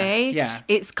it would be. Yeah.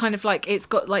 It's kind of like, it's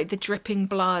got like the dripping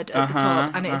blood at the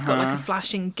top, and it's got like a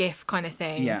flashing GIF kind of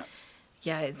thing. Yeah.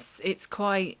 Yeah, it's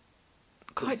quite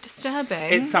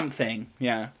disturbing. It's something,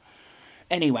 yeah.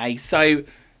 Anyway, so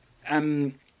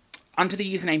under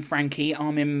the username Frankie,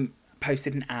 Armin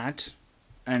posted an ad,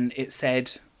 and it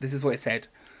said, this is what it said: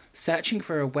 searching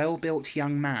for a well-built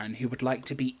young man who would like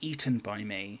to be eaten by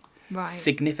me. Right.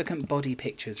 Significant body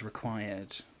pictures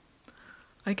required.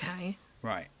 Okay.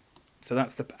 Right. So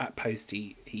that's the post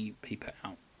he put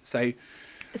out. So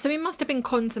he must have been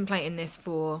contemplating this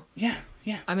for. Yeah.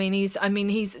 I mean, he's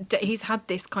had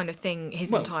this kind of thing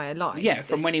his entire life. Yeah,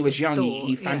 from when he was young,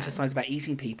 he fantasized about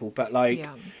eating people, but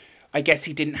I guess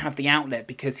he didn't have the outlet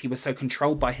because he was so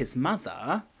controlled by his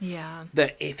mother. Yeah.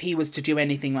 That if he was to do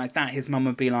anything like that, his mum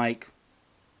would be like,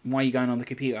 "Why are you going on the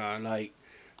computer?" Like,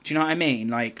 do you know what I mean?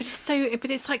 Like, but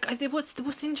it's like,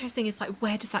 what's interesting is like,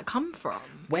 where does that come from?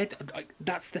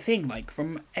 That's the thing. Like,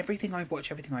 from everything I've watched,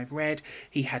 everything I've read,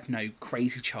 he had no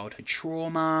crazy childhood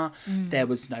trauma. There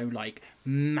was no like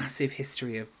massive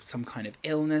history of some kind of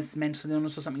illness, mental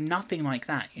illness or something. Nothing like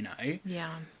that, you know.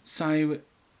 Yeah. So,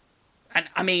 and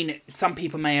I mean, some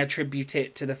people may attribute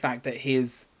it to the fact that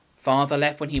his father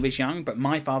left when he was young, but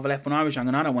my father left when I was young,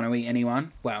 and I don't want to eat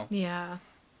anyone. Well. Yeah.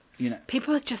 You know.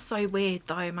 People are just so weird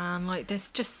though, man. Like, there's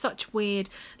just such weird,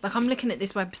 like, I'm looking at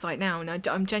this website now and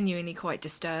I'm genuinely quite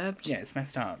disturbed. Yeah, it's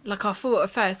messed up. Like, I thought at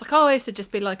first, like, oh, this would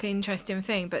just be like an interesting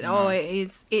thing, but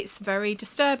it's very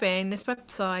disturbing, this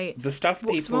website. The stuff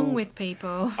What's wrong with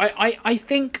people? I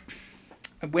think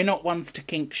we're not ones to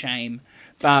kink shame,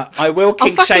 but I will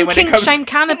kink shame when it comes shame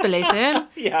cannibalism.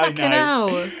 Yeah, I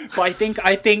know. But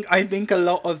I think a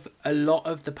lot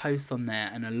of the posts on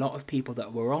there and a lot of people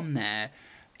that were on there,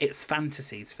 it's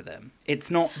fantasies for them. It's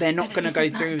not. They're not going to go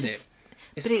through it.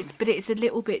 But it's a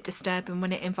little bit disturbing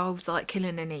when it involves like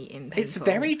killing and eating people. It's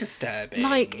very disturbing.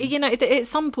 Like, you know, at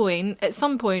some point,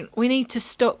 we need to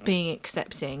stop being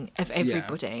accepting of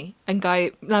everybody and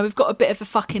go, no, we've got a bit of a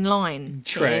fucking line.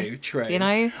 True. You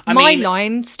know, my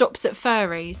line stops at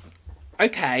furries.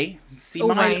 Okay, see,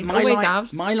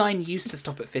 always my line used to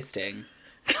stop at fisting.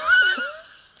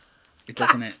 It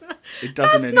doesn't. It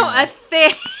doesn't. That's not a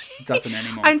thing. Doesn't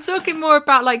anymore. I'm talking more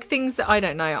about like things that I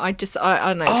don't know. I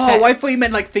don't know. Oh, I thought you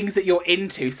meant like things that you're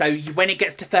into. So when it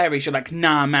gets to furries, you're like,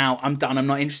 nah, I'm out. I'm done. I'm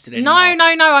not interested anymore.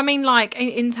 No. I mean, like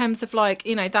in terms of like,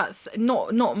 you know, that's not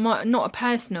a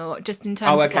personal. Just in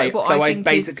terms of like, what so I think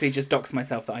basically just dox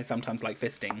myself that I sometimes like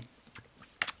fisting.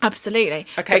 Absolutely.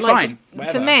 Okay, but, like,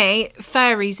 fine. For me,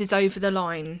 furries is over the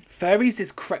line. Furries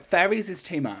is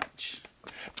too much.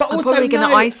 But I'm also, probably going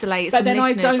to isolate some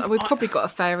listeners. We've I probably got a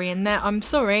furry in there. I'm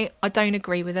sorry, I don't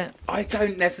agree with it. I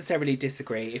don't necessarily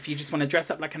disagree. If you just want to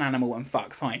dress up like an animal and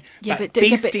fuck, fine. Yeah, but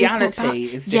bestiality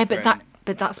is different. Yeah,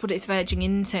 but that's what it's verging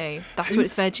into.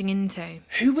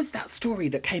 Who was that story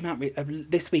that came out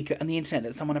this week on the internet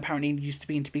that someone apparently used to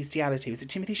be into bestiality? Was it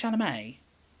Timothy Chalamet?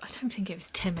 I don't think it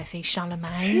was Timothy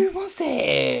Chalamet. Who was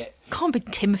it? Can't be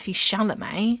Timothy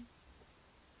Chalamet.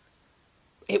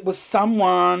 It was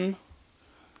someone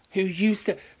who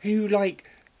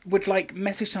would like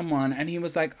message someone and he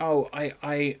was like, oh,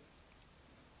 I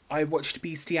watched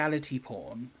bestiality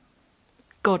porn.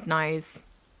 God knows.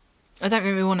 I don't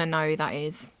really want to know who that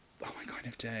is. Oh, I kind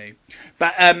of do.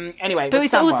 But anyway, but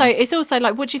it's also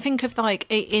like, what do you think of like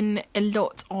in a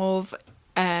lot of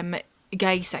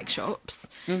gay sex shops,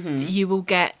 you will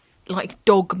get like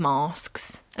dog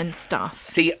masks and stuff.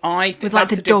 See, I think with, like,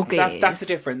 that's a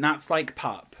different. That's like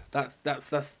pup.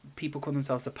 That's people call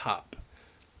themselves a pup.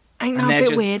 Ain't that a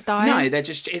bit weird though? No, they're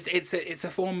just it's a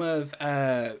form of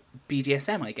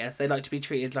BDSM, I guess. They like to be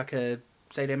treated like a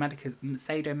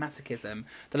sadomasochism.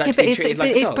 They like to be treated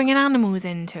like a dog. It's bringing animals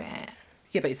into it.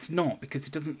 Yeah, but it's not, because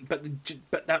it doesn't.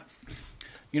 But that's.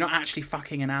 You're not actually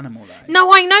fucking an animal, though.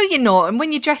 No, I know you're not. And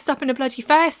when you're dressed up in a bloody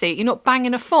fursuit, you're not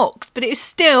banging a fox. But it's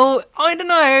still, I don't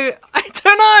know. I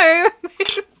don't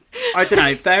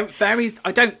know. Fairies.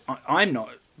 I'm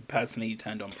not personally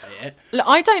turned on by it. Look,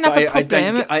 I don't have a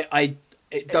problem.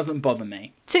 It doesn't bother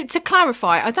me. To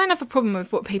clarify, I don't have a problem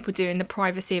with what people do in the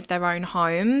privacy of their own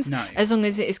homes. No. As long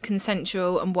as it is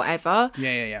consensual and whatever.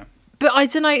 Yeah. But I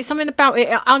don't know, something about it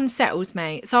unsettles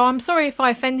me. So I'm sorry if I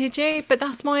offended you, but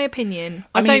that's my opinion.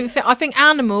 I think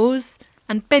animals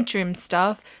and bedroom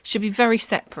stuff should be very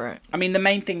separate. I mean, the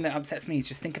main thing that upsets me is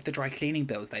just think of the dry cleaning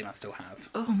bills they must still have.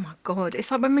 Oh my God. It's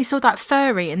like when we saw that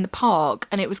furry in the park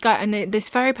and it was going, and this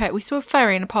furry pet, we saw a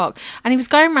furry in a park and he was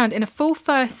going around in a full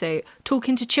fursuit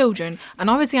talking to children, and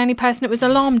I was the only person that was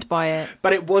alarmed by it.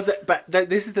 But it wasn't,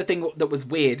 this is the thing that was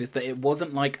weird, is that it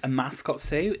wasn't like a mascot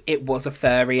suit, it was a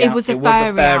furry It was a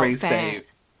furry suit.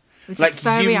 It was a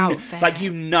furry outfit. Like,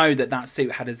 you know that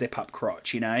suit had a zip-up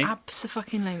crotch, you know?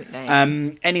 Absolutely.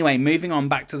 Anyway, moving on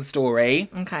back to the story.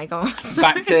 Okay, go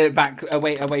on. back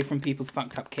away from people's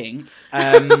fucked up kinks.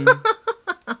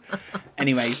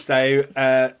 Anyway, so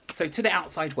to the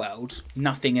outside world,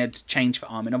 nothing had changed for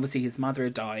Armin. Obviously, his mother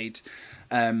had died,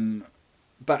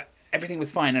 but everything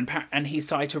was fine, and he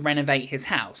started to renovate his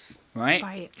house,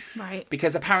 right? Right.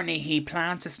 Because apparently he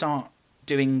planned to start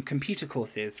doing computer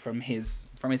courses from his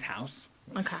house.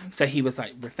 Okay. So he was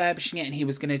like refurbishing it, and he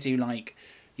was going to do like,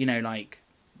 you know, like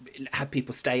have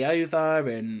people stay over,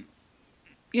 and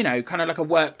you know, kind of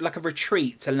like a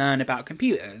retreat to learn about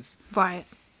computers. Right.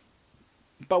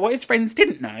 But what his friends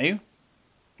didn't know,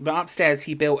 but upstairs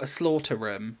he built a slaughter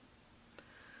room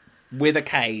with a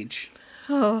cage.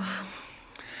 Oh.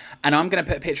 And I'm going to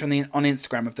put a picture on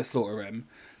Instagram of the slaughter room.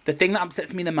 The thing that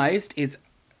upsets me the most is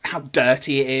how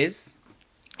dirty it is.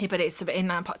 Yeah, but it's in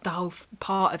that part, the whole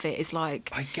part of it is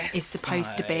like, I guess it's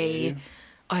supposed to be.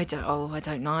 I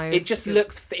don't know. It just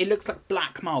looks like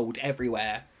black mold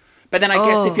everywhere. But then I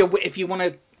guess if you want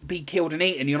to be killed and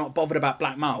eaten, you're not bothered about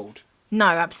black mold. No,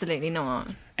 absolutely not.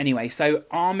 Anyway, so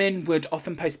Armin would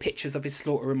often post pictures of his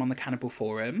slaughter room on the cannibal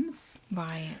forums.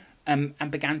 Right. And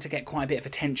began to get quite a bit of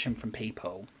attention from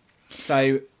people.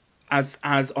 So, as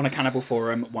on a cannibal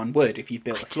forum, one would if you've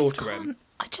built a slaughter room.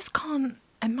 I just can't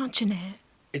imagine it.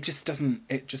 It just doesn't.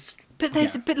 It just. But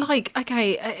there's a bit like,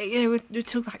 okay, you know, we're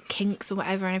talking about kinks or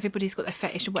whatever, and everybody's got their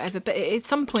fetish or whatever. But at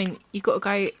some point, you've got to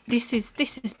go. This is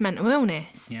mental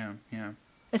illness. Yeah.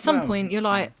 At some point, you're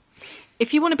like,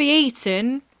 if you want to be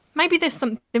eaten, maybe there's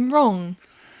something wrong.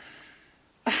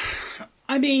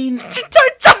 I mean,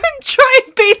 don't try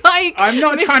and be like. I'm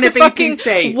not Mr. trying to be fucking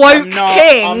PC. Woke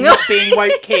king. I'm not being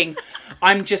woke king.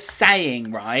 I'm just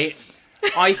saying, right?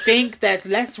 I think there's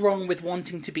less wrong with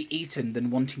wanting to be eaten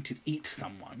than wanting to eat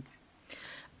someone.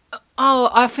 Oh,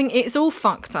 I think it's all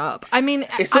fucked up. I mean,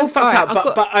 it's all fucked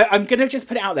up. But I'm gonna just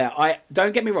put it out there.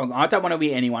 Don't get me wrong. I don't want to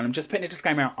eat anyone. I'm just putting a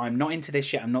disclaimer out. I'm not into this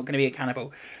shit. I'm not gonna be a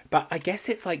cannibal. But I guess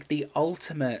it's like the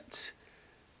ultimate.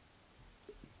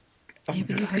 Oh,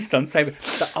 this sounds so.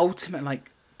 The ultimate like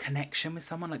connection with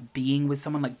someone, like being with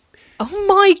someone, like. Oh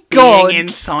my God! Being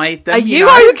inside them. Are you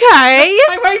know? Okay?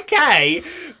 I'm okay,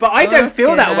 but I don't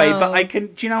feel that way. But I can.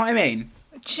 Do you know what I mean?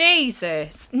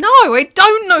 Jesus, no, I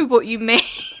don't know what you mean.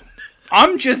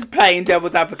 I'm just playing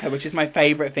devil's advocate, which is my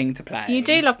favourite thing to play. You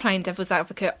do love playing devil's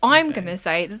advocate. I'm going to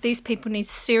say that these people need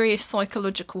serious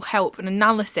psychological help and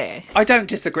analysis. I don't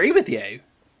disagree with you.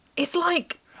 It's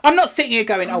like... I'm not sitting here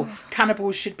going,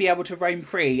 cannibals should be able to roam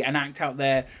free and act out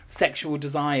their sexual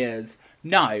desires.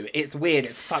 No, it's weird.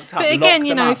 It's fucked up. But again,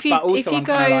 you know, if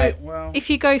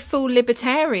you go full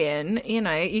libertarian, you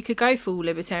know, you could go full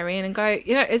libertarian and go,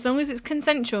 you know, as long as it's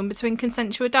consensual and between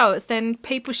consensual adults, then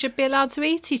people should be allowed to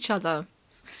eat each other.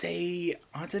 See,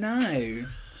 I don't know.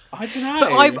 But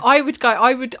I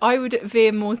would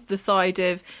veer more to the side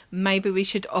of maybe we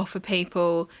should offer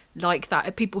people like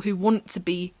that, people who want to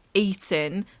be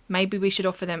eaten, maybe we should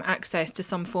offer them access to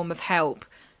some form of help,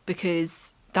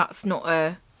 because that's not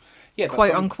a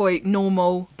quote unquote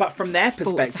normal. But from their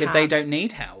perspective, they don't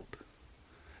need help.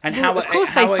 And of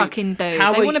course they fucking do. They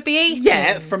want to be eaten.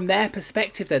 Yeah, from their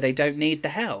perspective though, they don't need the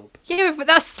help. Yeah, but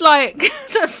that's like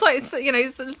you know,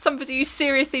 somebody who's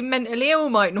seriously mentally ill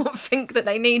might not think that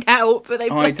they need help, but they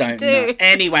bloody do. Know.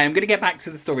 Anyway, I'm going to get back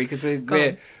to the story because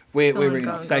we're really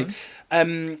off. So,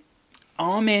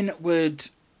 Armin would,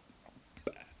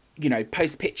 you know,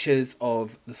 post pictures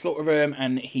of the slaughter room,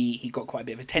 and he got quite a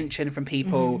bit of attention from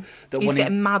people that He's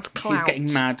getting mad clout. He's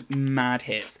getting mad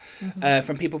hits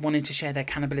from people wanting to share their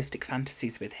cannibalistic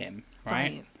fantasies with him.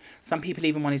 Right? Some people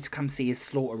even wanted to come see his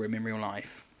slaughter room in real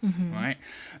life. Right?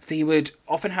 So he would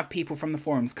often have people from the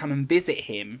forums come and visit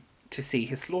him to see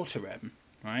his slaughter room.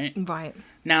 Right?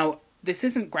 Now, this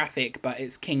isn't graphic, but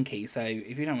it's kinky, so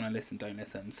if you don't want to listen, don't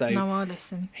listen. So no, I'll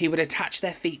listen. He would attach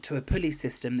their feet to a pulley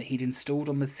system that he'd installed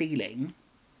on the ceiling,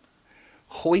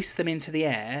 hoist them into the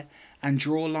air, and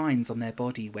draw lines on their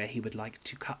body where he would like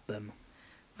to cut them.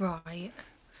 Right.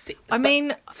 So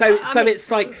mean, it's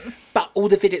like, but all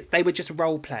the videos, they would just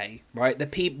role play, right?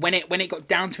 The when it got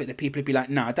down to it, the people would be like,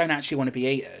 "No, I don't actually want to be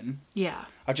eaten. Yeah,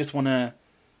 I just want to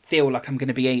feel like I'm going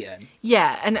to be eaten.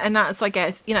 Yeah, and that's, I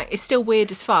guess, you know, it's still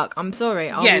weird as fuck. I'm sorry.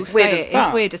 It's weird as fuck.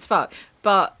 It's weird as fuck.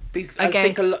 But I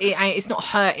guess think it's not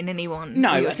hurting anyone.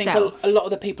 No, I think a lot of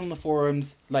the people on the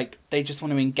forums, like, they just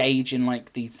want to engage in,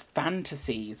 like, these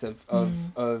fantasies of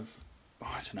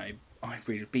I don't know,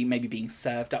 maybe being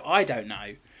served up. I don't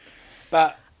know.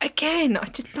 But again, I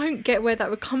just don't get where that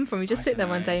would come from. You just sit there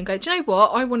one day and go, do you know what?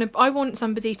 I want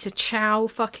somebody to chow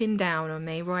fucking down on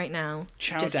me right now.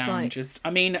 Chow down.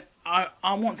 I mean, I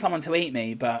want someone to eat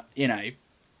me, but, you know,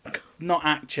 not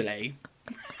actually.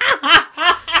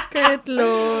 Good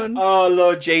Lord. Oh,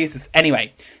 Lord Jesus.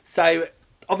 Anyway, so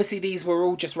obviously these were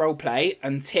all just role play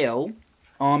until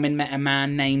Armin met a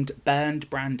man named Bernd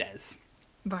Brandes.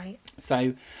 Right.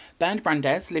 So Bernd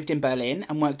Brandes lived in Berlin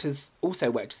and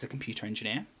also worked as a computer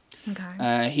engineer.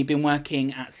 Okay. He'd been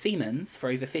working at Siemens for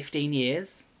over 15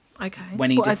 years. Okay.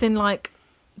 What, as in, like,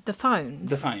 the phones?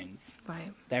 The phones.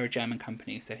 Right. They're a German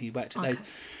company, so he worked at those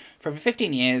for over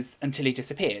 15 years until he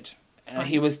disappeared.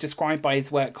 He was described by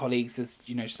his work colleagues as,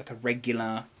 you know, just like a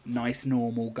regular, nice,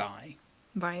 normal guy.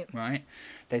 Right. Right?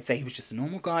 They'd say he was just a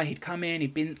normal guy. He'd come in,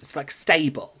 it's like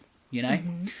stable, you know?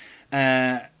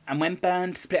 Mm-hmm. And when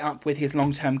Bernd split up with his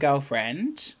long-term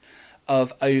girlfriend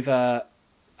of over,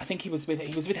 I think he was with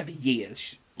her for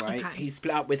years, right? Okay. He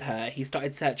split up with her. He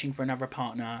started searching for another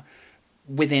partner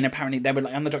within, apparently, they were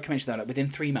like, on the documentary, they were like, within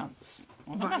 3 months.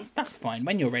 I was like, that's fine.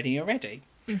 When you're ready, you're ready.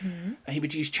 Mm-hmm. He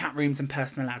would use chat rooms and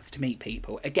personal ads to meet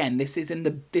people. Again, this is in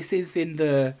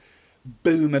the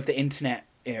boom of the internet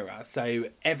era. So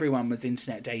everyone was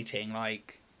internet dating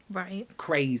like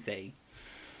crazy.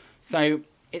 So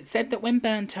it said that when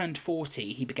Bernd turned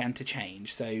 40, he began to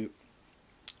change. So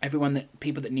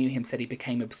people that knew him said he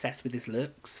became obsessed with his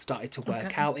looks, started to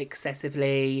work out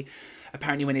excessively.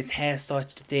 Apparently when his hair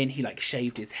started to thin, he like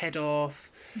shaved his head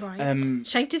off. Right.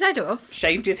 Shaved his head off?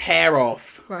 Shaved his hair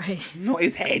off. Right. Not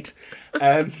his head.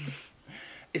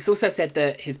 It's also said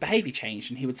that his behaviour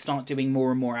changed and he would start doing more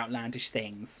and more outlandish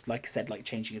things. Like I said, like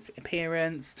changing his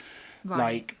appearance. Right.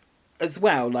 Like, as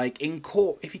well, like in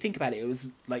if you think about it, it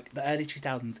was like the early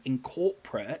 2000s in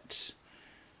corporate.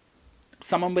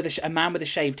 Someone with a man with a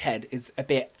shaved head is a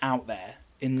bit out there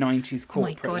in 90s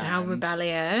corporate. Oh my God, how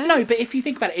rebellious. No, but if you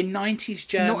think about it, in 90s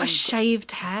German... Not a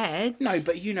shaved head. No,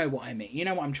 but you know what I mean. You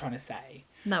know what I'm trying to say.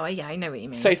 No, yeah, I know what you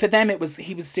mean. So for them,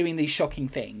 he was doing these shocking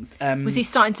things. Was he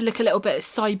starting to look a little bit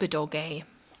cyberdoggy?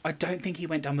 I don't think he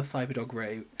went down the cyberdog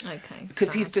route. Okay.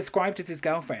 Because he's described as his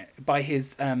girlfriend by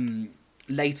his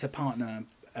later partner,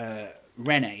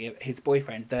 Rene, his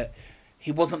boyfriend, that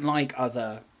he wasn't like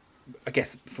other... I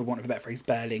guess, for want of a better phrase,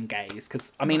 Berlin gays.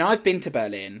 Because, I mean, I've been to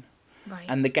Berlin,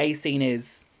 and the gay scene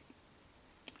is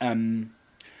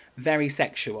very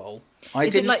sexual.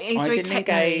 It's very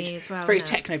techno as well, it's very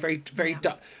techno, very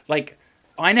dark. Like,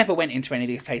 I never went into any of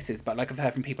these places, but, like, I've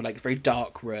heard from people, like, very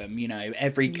dark room, you know.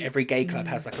 Every gay club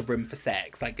has, like, a room for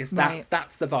sex. Like,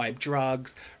 that's the vibe.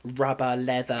 Drugs, rubber,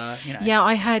 leather, you know. Yeah,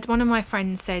 I heard one of my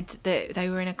friends said that they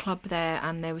were in a club there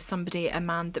and there was a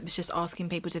man that was just asking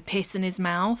people to piss in his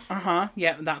mouth.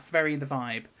 Yeah, that's very the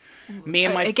vibe.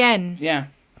 Again. Yeah.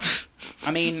 I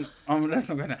mean, let's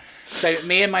not go there. So,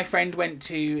 me and my friend went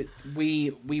there,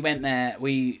 we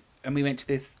went to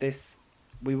this,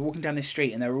 we were walking down this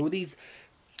street and there were all these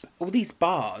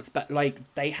bars, but like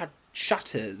they had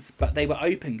shutters, but they were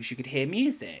open because you could hear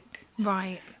music.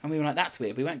 Right. And we were like, that's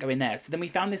weird. We won't go in there. So then we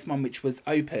found this one which was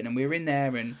open, and we were in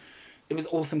there, and it was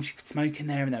awesome. You could smoke in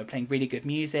there, and they were playing really good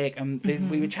music. And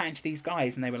we were chatting to these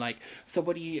guys, and they were like, "So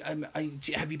what do you?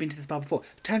 Have you been to this bar before?"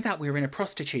 Turns out we were in a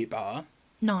prostitute bar.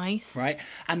 Nice. Right,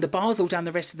 and the bars all down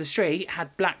the rest of the street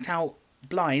had blacked out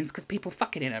blinds because people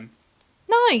fucking in them.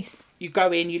 Nice. You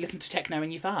go in, you listen to techno,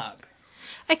 and you fuck.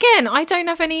 Again, I don't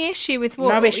have any issue with what.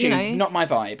 No issue, you know, not my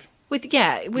vibe. With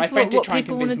my friend did try and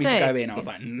convince me to go in. I was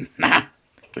like, nah.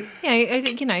 Yeah, I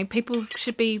think, you know, people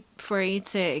should be free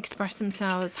to express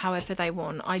themselves however they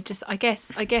want. I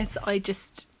guess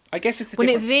it's when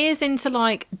it veers into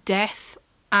like death,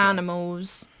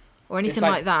 animals, or anything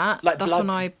like that. That's blood, when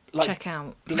I check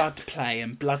out. Blood play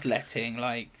and bloodletting,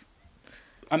 like.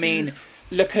 I mean.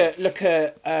 Look at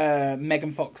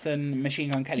Megan Fox and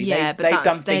Machine Gun Kelly. Yeah, they've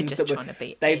done things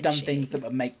that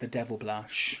would make the devil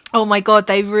blush. Oh my God,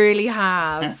 they really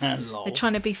have. They're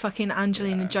trying to be fucking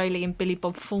Angelina Jolie and Billy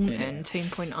Bob Thornton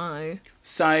 2.0.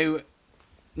 So,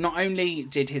 not only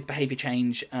did his behaviour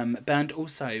change, Bernd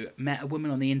also met a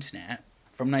woman on the internet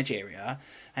from Nigeria,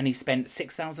 and he spent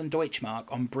 6,000 Deutschmark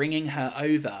on bringing her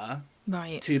over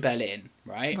to Berlin.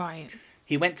 Right.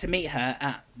 He went to meet her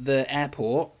at the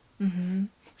airport. Mm-hmm.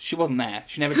 She wasn't there.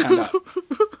 She never turned up.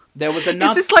 There was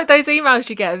another. Is this like those emails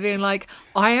you get being like,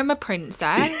 I am a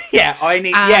princess. Yeah, I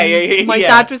need. My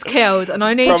dad was killed, and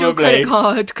I need your credit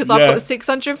card because I've got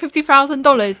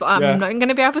 $650,000, but I'm not going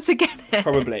to be able to get it.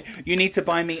 Probably. You need to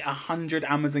buy me 100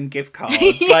 Amazon gift cards,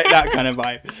 like that kind of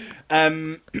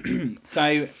vibe.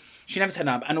 So she never turned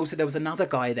up, and also there was another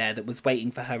guy there that was waiting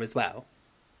for her as well.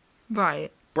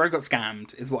 Right. Bro got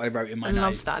scammed, is what I wrote in my notes. I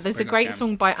love that. There's a great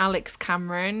song by Alex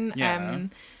Cameron. Yeah.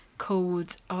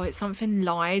 Called it's something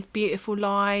Lies, Beautiful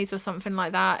Lies, or something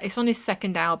like that. It's on his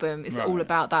second album. It's all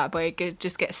about that, where he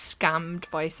just gets scammed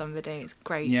by somebody. It's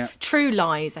great. Yeah. True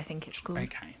Lies, I think it's called.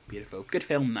 Okay, beautiful. Good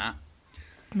film, that.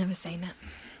 Never seen it.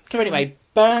 So anyway,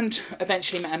 Bernd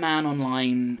eventually met a man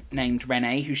online named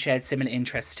Rene who shared similar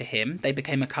interests to him. They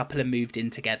became a couple and moved in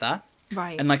together.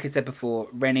 Right. And like I said before,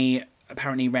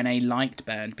 apparently Rene liked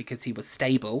Bernd because he was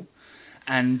stable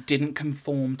and didn't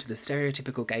conform to the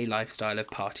stereotypical gay lifestyle of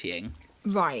partying.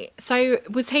 Right. So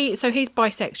was he? So he's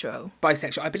bisexual.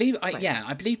 Bisexual, I believe.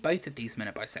 I believe both of these men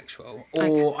are bisexual.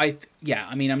 Or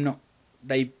I mean, I'm not.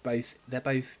 They're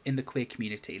both in the queer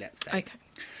community. Let's say. Okay.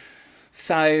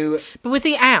 So. But was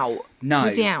he out? No.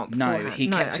 Was he out? No, beforehand? he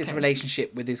kept his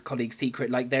relationship with his colleague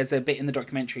secret. Like, there's a bit in the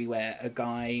documentary where a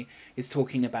guy is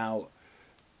talking about.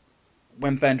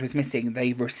 When Bernd was missing,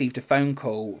 they received a phone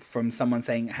call from someone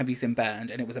saying, have you seen Bernd?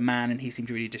 And it was a man, and he seemed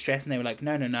really distressed. And they were like,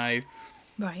 no.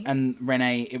 Right. And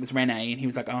it was Rene, and he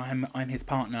was like, oh, I'm his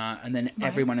partner. And then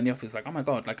everyone in the office was like, oh my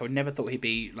God, like I would never thought he'd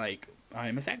be like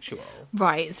homosexual.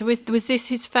 Right. So was this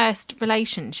his first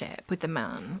relationship with the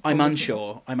man? I'm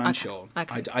unsure.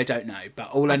 Okay. I don't know.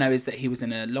 But all I know is that he was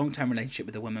in a long-term relationship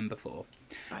with a woman before.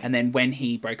 Right. And then when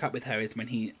he broke up with her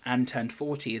and turned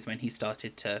 40 is when he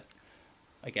started to,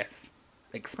 I guess,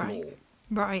 explore.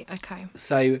 Right, okay.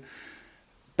 So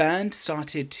Bernd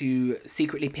started to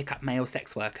secretly pick up male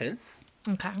sex workers.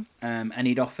 Okay. And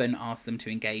he'd often ask them to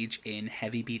engage in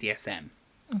heavy BDSM.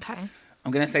 Okay.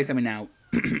 I'm going to say something now.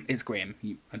 It's grim.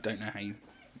 I don't know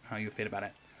how you feel about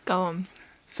it. Go on.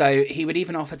 So he would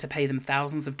even offer to pay them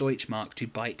thousands of Deutschmark to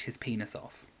bite his penis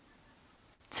off.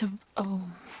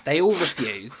 They all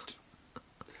refused.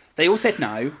 They all said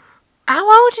no.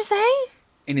 How old is he?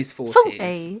 In his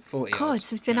 40s. 40? God,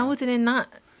 so he's been holding that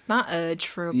urge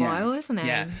for a while, isn't he?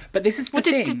 Yeah, but this is the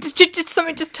thing. Did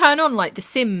something just turn on, like The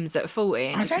Sims at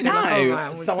 40? I don't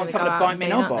know. Someone's going to bite my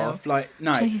knob off. Like,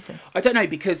 no. Jesus. I don't know,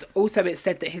 because also it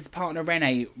said that his partner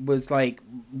Rene was like,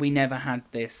 we never had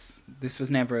this. This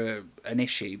was never an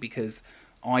issue because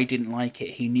I didn't like it.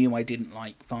 He knew I didn't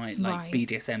like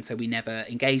BDSM, so we never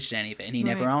engaged in any of it, and he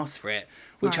never asked for it,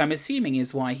 which I'm assuming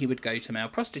is why he would go to male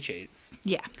prostitutes.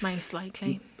 Yeah, most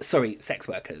likely. Sorry, sex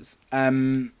workers.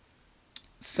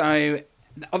 So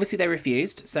obviously they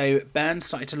refused. So Bernd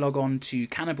started to log on to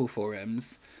cannibal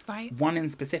forums. Right. One in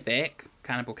specific,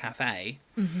 Cannibal Cafe,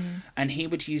 and he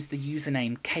would use the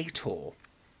username Kator.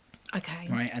 Okay.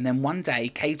 Right, and then one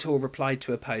day Kator replied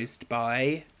to a post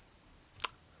by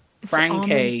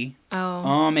Frankie.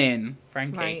 Armin.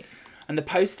 Frankie. Right. And the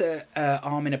post that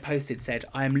Armin had posted said,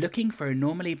 I am looking for a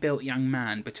normally built young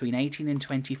man between 18 and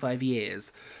 25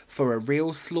 years for a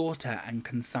real slaughter and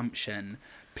consumption.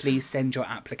 Please send your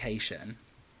application.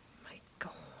 My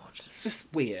God. It's just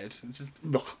weird. It's just...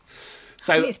 Ugh.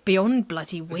 So it's beyond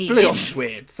bloody weird. It's beyond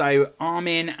weird. So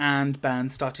Armin and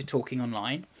Bernd started talking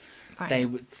online. Right. They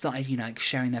started,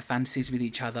 sharing their fantasies with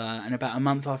each other. And about a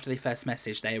month after they first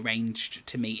messaged, they arranged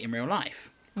to meet in real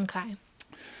life. Okay.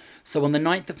 So on the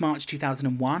 9th of March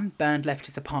 2001, Bernd left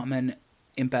his apartment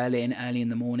in Berlin early in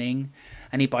the morning,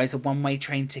 and he buys a one-way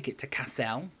train ticket to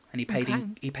Kassel, and he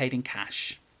paid in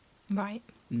cash. Right.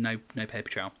 No paper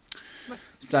trail. Right.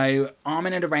 So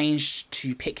Armin had arranged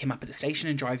to pick him up at the station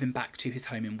and drive him back to his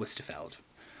home in Worsterfeld.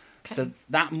 Okay. So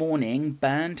that morning,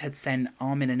 Bernd had sent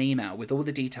Armin an email with all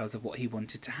the details of what he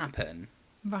wanted to happen.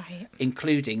 Right.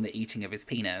 Including the eating of his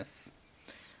penis.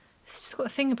 He's just got a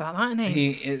thing about that, hasn't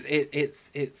he?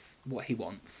 It's what he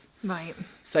wants. Right.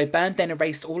 So Bernd then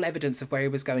erased all evidence of where he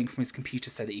was going from his computer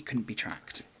so that he couldn't be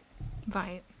tracked.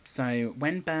 Right. So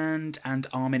when Bernd and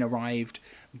Armin arrived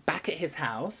back at his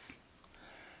house,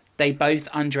 they both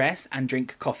undress and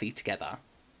drink coffee together.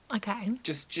 Okay.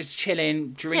 Just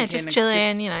chilling, drinking. Yeah, just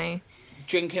chilling,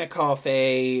 Drinking a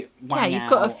coffee. Yeah, you've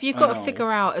got to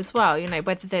figure out as well,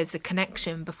 whether there's a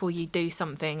connection before you do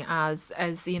something as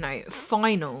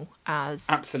final as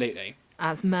absolutely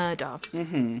as murder.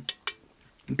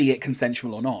 Mm-hmm. Be it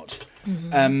consensual or not.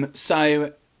 Mm-hmm.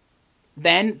 So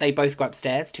then they both go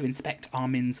upstairs to inspect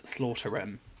Armin's slaughter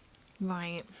room.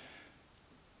 Right.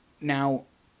 Now,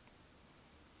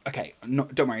 okay,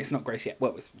 don't worry, it's not gross yet.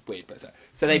 Well, it was weird, but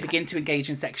so they begin to engage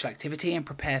in sexual activity and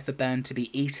prepare for Bernd to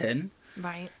be eaten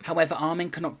Right. However, Armin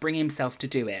cannot bring himself to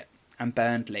do it, and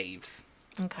Bernd leaves.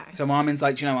 Okay. So Armin's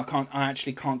like, I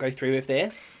actually can't go through with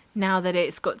this. Now that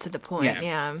it's got to the point,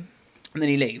 yeah. And then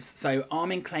he leaves. So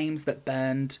Armin claims that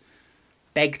Bernd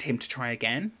begged him to try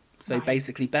again. So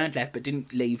basically Bernd left but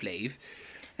didn't leave.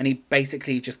 And he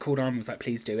basically just called Armin and was like,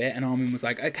 please do it. And Armin was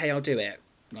like, okay, I'll do it.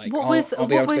 Like, I'll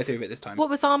be able to go through with it this time. What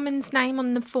was Armin's name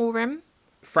on the forum?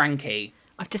 Frankie.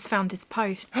 I've just found his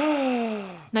post.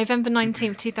 November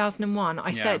 19th, 2001.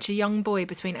 I search a young boy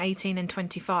between 18 and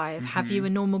 25. Mm-hmm. Have you a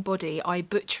normal body? I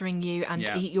butchering you and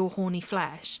eat your horny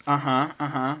flesh.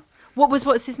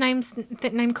 What's his name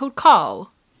called?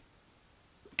 Carl?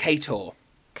 Kator.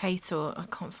 Kator. I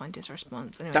can't find his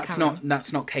response. Anyway, that's not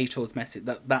Kator's message.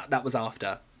 That was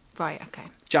after. Right, okay.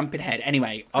 Jumping ahead.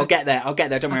 Anyway, I'll get there.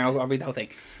 Don't worry, I'll read the whole thing.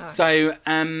 Right. So,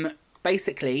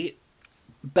 basically,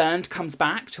 Bernd comes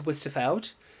back to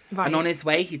Westerfeld. Right. And on his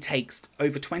way, he takes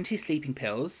over 20 sleeping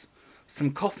pills,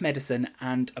 some cough medicine,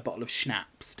 and a bottle of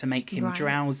schnapps to make him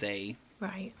drowsy.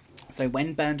 Right. So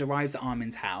when Bernd arrives at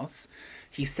Armin's house,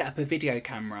 he set up a video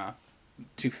camera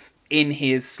in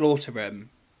his slaughter room.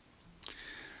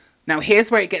 Now,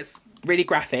 here's where it gets really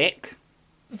graphic.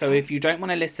 So if you don't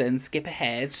want to listen, skip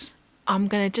ahead. I'm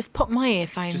going to just pop my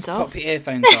earphones off. Just pop your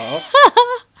earphones off.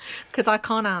 Because I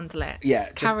can't handle it. Yeah,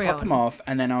 just pop them off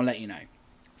and then I'll let you know.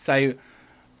 So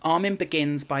Armin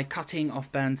begins by cutting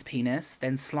off Bernd's penis,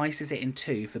 then slices it in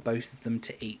two for both of them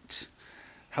to eat.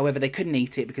 However, they couldn't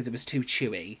eat it because it was too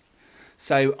chewy.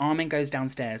 So Armin goes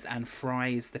downstairs and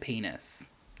fries the penis.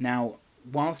 Now,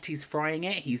 whilst he's frying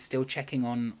it, he's still checking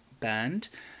on Bernd,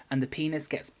 and the penis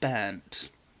gets burnt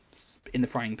in the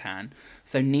frying pan.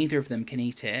 So neither of them can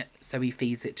eat it, so he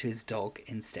feeds it to his dog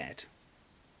instead.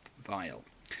 Vile.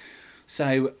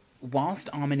 So, whilst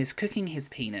Armin is cooking his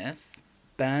penis,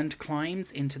 Bernd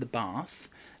climbs into the bath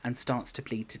and starts to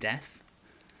bleed to death.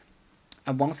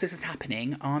 And whilst this is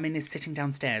happening, Armin is sitting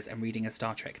downstairs and reading a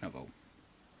Star Trek novel.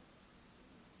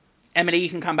 Emily, you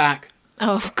can come back.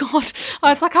 Oh, God.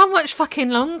 I was like, how much fucking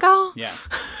longer? Yeah.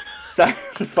 So,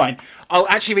 it's fine. I'll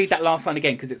actually read that last line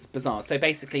again because it's bizarre. So,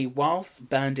 basically, whilst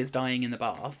Bernd is dying in the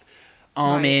bath,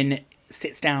 Armin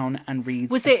sits down and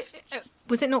reads...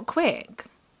 Was it not quick?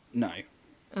 No.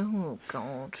 Oh,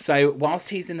 God. So, whilst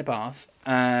he's in the bath,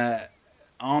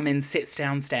 Armin sits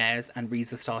downstairs and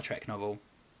reads a Star Trek novel.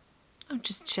 I'm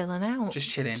just chilling out. Just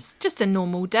chilling. Just a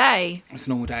normal day. It's a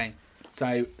normal day.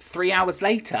 So, 3 hours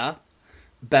later,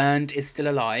 Bernd is still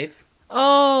alive.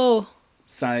 Oh.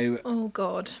 So... Oh,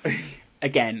 God.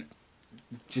 Again,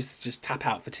 just tap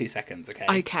out for 2 seconds, okay?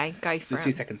 Okay, go for it. Just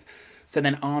 2 seconds. So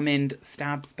then Armin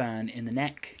stabs Bernd in the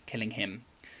neck, killing him.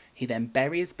 He then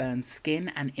buries Bernd's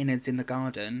skin and innards in the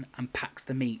garden and packs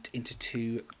the meat into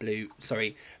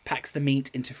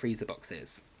freezer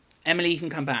boxes. Emily, you can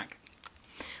come back.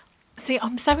 See,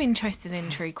 I'm so interested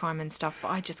in true crime and stuff, but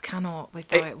I just cannot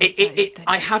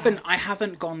I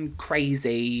haven't gone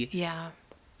crazy. Yeah.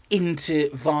 Into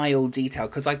vile detail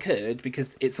because I could,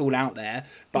 because it's all out there.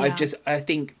 But I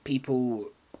think people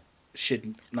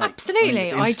should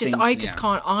absolutely. I just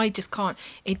can't. I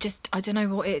don't know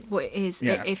what it is.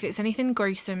 Yeah. If it's anything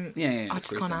gruesome, I just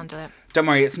gruesome. Can't handle it. Don't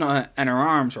worry, it's not. And her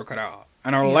arms were cut off,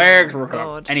 and her legs were cut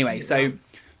off. Anyway, so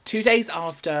 2 days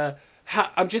after,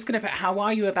 I'm just gonna put. How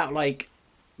are you about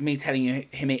me telling you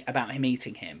about him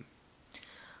eating him?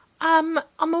 I'm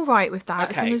all right with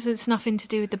that, as long as it's nothing to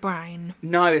do with the brain.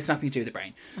 No, it's nothing to do with the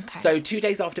brain. Okay. So 2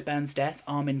 days after Bernd's death,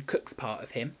 Armin cooks part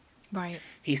of him. Right.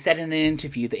 He said in an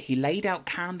interview that he laid out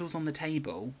candles on the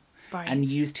table and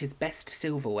used his best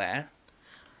silverware.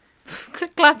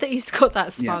 Glad that he's got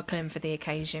that sparkling for the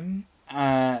occasion.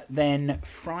 Then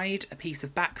fried a piece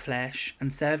of back flesh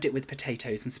and served it with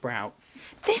potatoes and sprouts.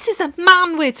 This is a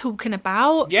man we're talking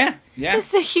about. Yeah, yeah. This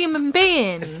is a human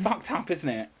being. It's fucked up, isn't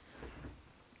it?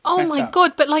 Oh my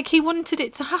God, but he wanted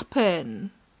it to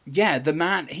happen. Yeah, the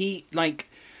man,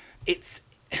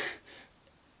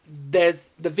 there's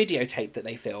the videotape that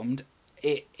they filmed.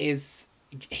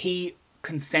 He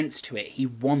consents to it. He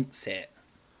wants it.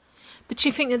 But do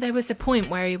you think that there was a point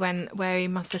where he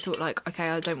must have thought okay,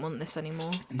 I don't want this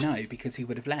anymore? No, because he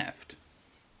would have left.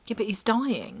 Yeah, but he's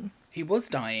dying. He was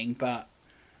dying, but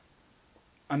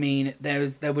I mean,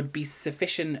 there would be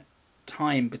sufficient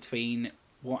time between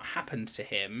what happened to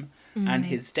him and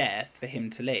his death for him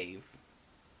to leave.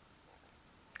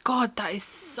 God, that is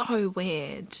so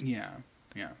weird. Yeah.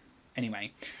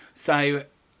 Anyway, so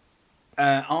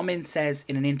Armin says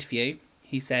in an interview,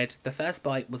 he said, "The first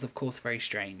bite was of course very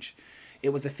strange. It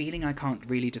was a feeling I can't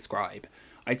really describe.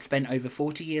 I'd spent over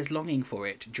 40 years longing for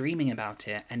it, dreaming about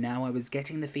it, and now I was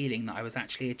getting the feeling that I was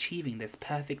actually achieving this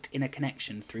perfect inner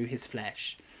connection through his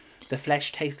flesh. The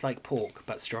flesh tastes like pork,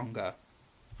 but stronger.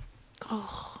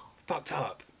 Oh. Fucked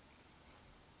up.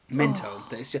 Mental.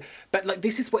 That it's just, but like,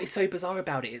 this is what is so bizarre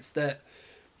about it. It's that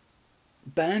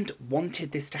Bernd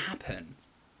wanted this to happen.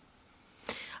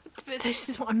 But this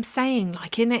is what I'm saying.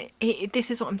 Like, in it,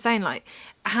 this is what I'm saying. Like,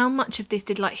 how much of this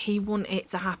did like he want it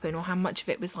to happen, or how much of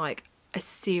it was like a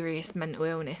serious mental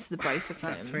illness? The both of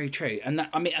them. That's very true. And that,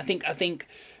 I mean, I think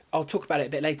I'll talk about it a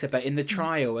bit later. But in the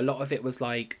trial, a lot of it was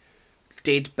like,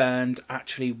 did Bernd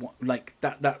actually want, like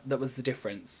that was the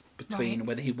difference between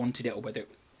whether he wanted it or whether.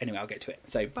 Anyway, I'll get to it.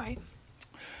 So,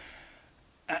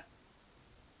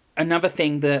 another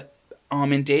thing that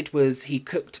Armin did was he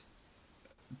cooked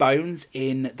bones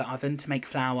in the oven to make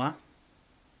flour.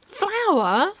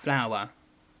 Flour.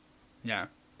 Yeah.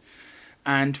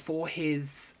 And for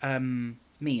his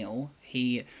meal,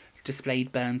 he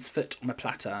displayed Bernd's foot on a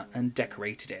platter and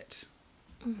decorated it.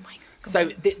 Oh my God. So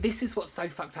this is what's so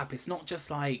fucked up. It's not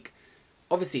just like,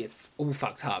 obviously it's all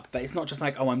fucked up, but it's not just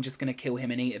like, oh, I'm just going to kill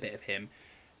him and eat a bit of him.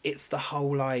 It's the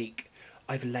whole like,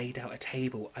 I've laid out a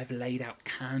table. I've laid out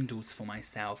candles for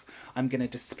myself. I'm going to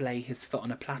display his foot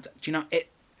on a platter. Do you know it?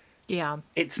 Yeah.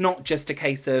 It's not just a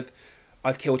case of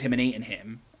I've killed him and eaten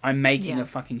him. I'm making a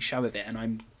fucking show of it, and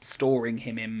I'm storing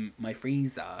him in my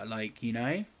freezer, like, you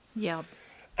know? Yeah.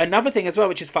 Another thing as well,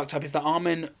 which is fucked up, is that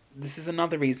Armin, this is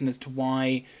another reason as to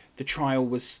why the trial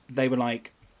was, they were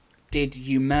like, did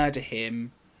you murder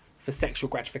him for sexual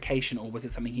gratification, or was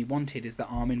it something he wanted, is that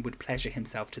Armin would pleasure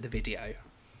himself to the video.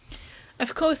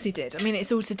 Of course he did. I mean,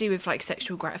 it's all to do with, like,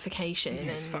 sexual gratification.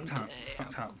 Yeah, it's fucked up. It's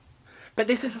fucked up. But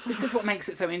this is what makes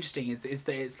it so interesting, is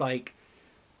that it's like...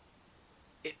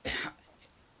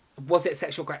 was it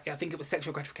sexual... I think it was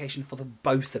sexual gratification for the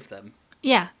both of them.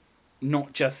 Yeah.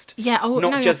 Not just... Yeah,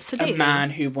 not just absolutely. a man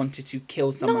who wanted to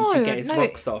kill someone to get his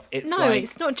rocks off. It's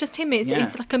it's not just him. It's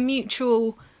like a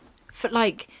mutual...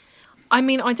 Like, I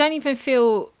mean, I don't even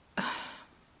feel...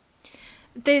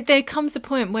 There comes a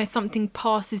point where something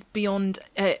passes beyond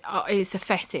it's a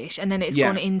fetish, and then it's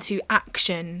gone into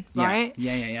action, right?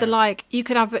 Yeah. So like you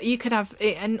could have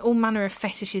and all manner of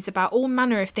fetishes about all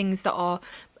manner of things that are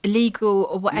illegal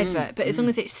or whatever, but as long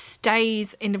as it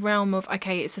stays in the realm of,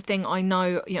 okay, it's a thing I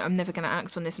know, you know, I'm never going to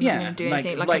act on this, I'm not going to do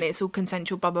anything, like, and it's all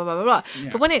consensual, blah blah blah blah blah.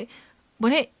 But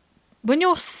when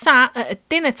you're sat at a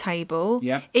dinner table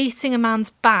eating a man's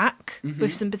back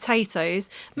with some potatoes,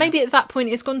 maybe at that point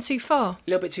it's gone too far. A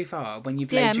little bit too far. When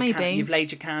you've laid you've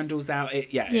laid your candles out,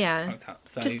 it's fucked up.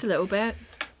 So, just a little bit.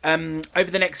 Over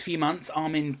the next few months,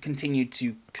 Armin continued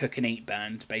to cook and eat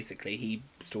Bernd, basically. He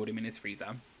stored him in his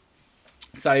freezer.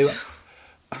 So,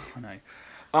 I know.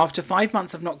 After 5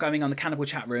 months of not going on the cannibal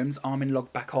chat rooms, Armin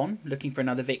logged back on, looking for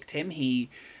another victim. He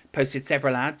posted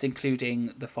several ads,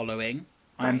 including the following.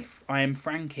 I am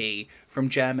Frankie from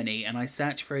Germany, and I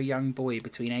search for a young boy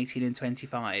between 18 and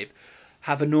 25.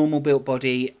 Have a normal built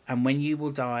body, and when you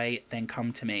will die, then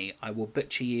come to me. I will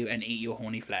butcher you and eat your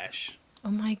horny flesh.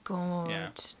 Oh my God. Yeah.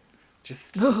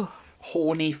 Just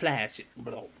horny flesh.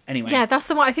 Anyway. Yeah, that's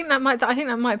the one. I think that might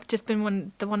have just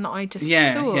been the one that I just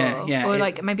saw. Yeah. Or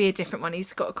like maybe a different one.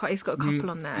 He's got a couple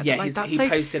on there. Yeah, but like, he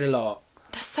posted a lot.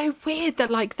 That's so weird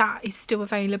that like that is still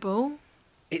available.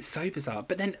 It's so bizarre.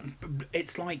 But then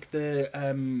it's like the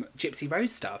Gypsy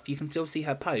Rose stuff. You can still see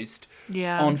her post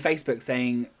on Facebook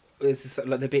saying,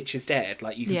 like, the bitch is dead.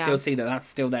 Like, you can still see that that's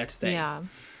still there to see. Yeah.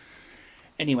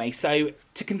 Anyway, so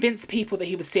to convince people that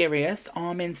he was serious,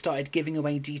 Armin started giving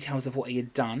away details of what he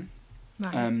had done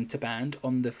to Bernd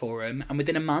on the forum. And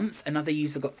within a month, another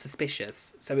user got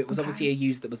suspicious. So it was obviously a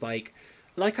user that was like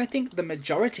I think the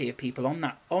majority of people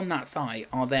on that site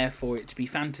are there for it to be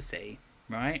fantasy.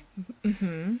 Right?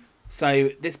 Mm-hmm. So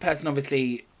this person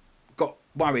obviously got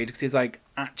worried because he's like,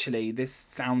 actually, this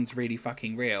sounds really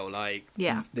fucking real. Like,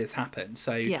 this happened.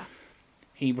 So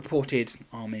he reported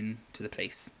Armin to the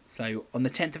police. So on the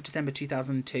 10th of December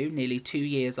 2002, nearly 2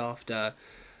 years after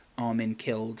Armin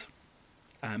killed,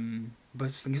 I think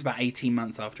it was about 18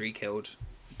 months after he killed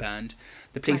Bernd,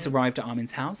 the police arrived at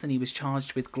Armin's house, and he was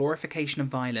charged with glorification of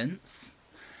violence.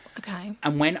 Okay.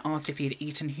 And when asked if he had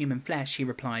eaten human flesh, he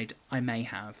replied, I may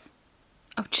have.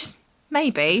 Oh, just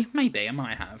maybe. Maybe, I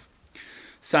might have.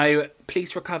 So,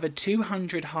 police recovered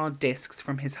 200 hard disks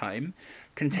from his home,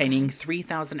 containing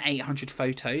 3,800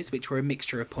 photos, which were a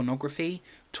mixture of pornography,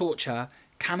 torture,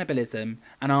 cannibalism,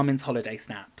 and Armin's holiday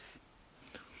snaps.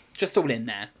 Just all in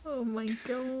there. Oh my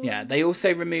God. Yeah, they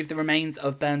also removed the remains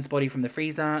of Bernd's body from the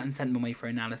freezer and sent them away for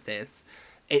analysis.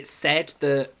 It's said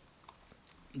that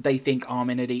they think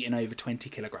Armin had eaten over 20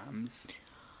 kilograms.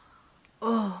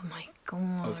 Oh my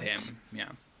God. Of him, yeah.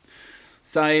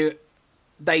 So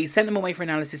they sent them away for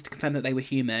analysis to confirm that they were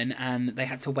human, and they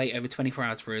had to wait over 24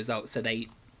 hours for results. So they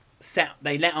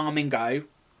let Armin go.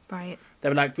 Right. They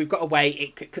were like, we've got to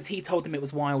wait, because he told them it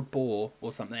was wild boar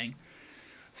or something.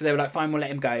 So they were like, fine, we'll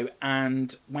let him go.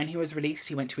 And when he was released,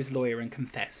 he went to his lawyer and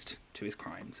confessed to his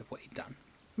crimes of what he'd done.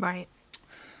 Right.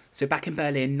 So back in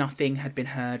Berlin, nothing had been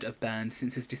heard of Bernd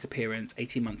since his disappearance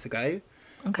 18 months ago.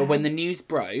 Okay. But when the news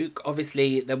broke,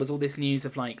 obviously there was all this news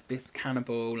of like this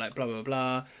cannibal, like blah, blah,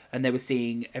 blah. And they were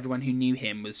seeing, everyone who knew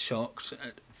him was shocked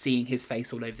at seeing his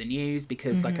face all over the news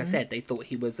because, like I said, they thought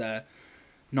he was a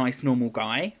nice, normal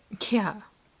guy. Yeah.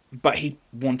 But he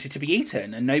wanted to be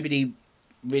eaten, and nobody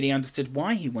really understood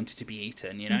why he wanted to be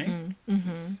eaten, you know?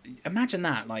 Imagine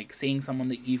that, like, seeing someone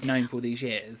that you've known for all these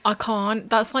years. I can't.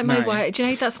 That's like my worst. Do you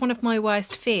know, that's one of my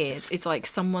worst fears, is like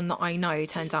someone that I know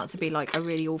turns out to be like a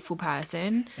really awful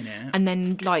person. Yeah. And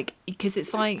then like, because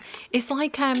it's like, isn't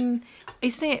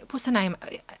it, what's her name?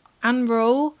 Anne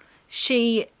Rule.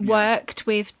 She worked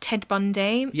with Ted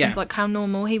Bundy. Yeah. It's like how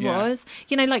normal he was.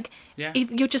 You know, like, Yeah. if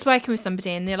you're just working with somebody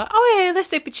and they're like, oh yeah, they're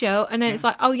super chill. And then it's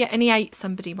like, oh yeah, and he ate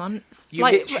somebody once. You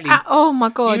like, literally- oh my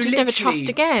God, you'd never literally- trust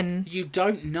again. You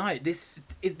don't know.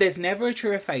 There's never a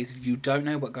truer face if you don't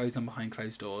know what goes on behind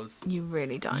closed doors. You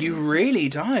really don't. You really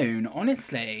don't,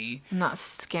 honestly. And that's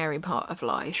a scary part of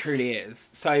life. Truly is.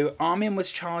 So Armin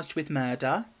was charged with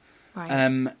murder.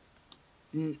 Right.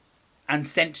 And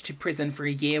sent to prison for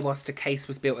a year whilst a case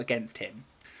was built against him.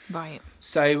 Right.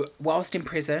 So, whilst in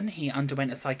prison, he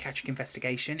underwent a psychiatric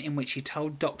investigation in which he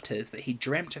told doctors that he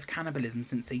dreamt of cannibalism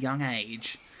since a young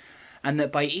age, and that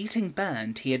by eating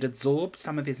Bernd, he had absorbed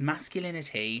some of his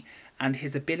masculinity and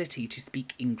his ability to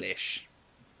speak English.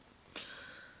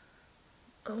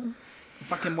 Oh.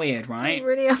 Fucking weird, I right? don't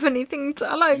really have anything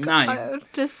to like. No.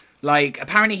 Just Like,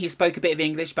 apparently he spoke a bit of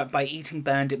English, but by eating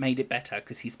Bernd, it made it better,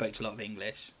 because he spoke a lot of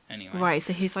English, anyway. right.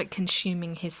 So he's like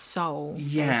consuming his soul,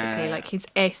 Yeah. basically, like his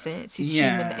essence, his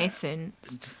human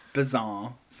essence. It's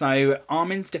bizarre. So,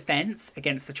 Armin's defence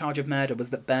against the charge of murder was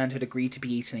that Bernd had agreed to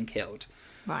be eaten and killed.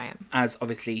 Right. As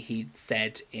obviously he'd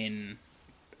said in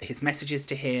his messages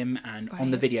to him, and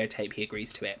on the videotape he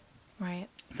agrees to it. Right.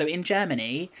 So in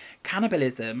Germany,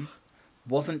 cannibalism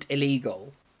wasn't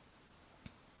illegal.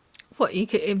 What you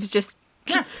could? It was just.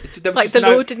 Yeah, there was Like just the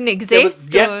law didn't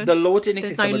exist? Yeah, or- the law didn't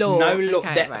There's exist. no There was law. no law.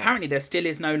 Okay, right. Apparently, there still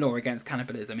is no law against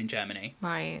cannibalism in Germany.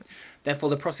 Right. Therefore,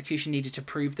 the prosecution needed to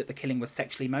prove that the killing was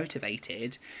sexually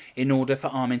motivated in order for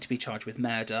Armin to be charged with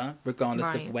murder, regardless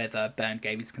Right. of whether Bernd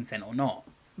gave his consent or not.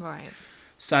 Right.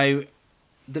 So,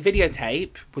 the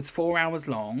videotape was 4 hours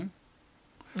long,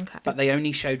 Okay. but they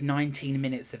only showed 19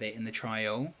 minutes of it in the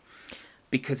trial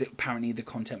because apparently the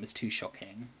content was too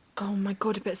shocking. Oh my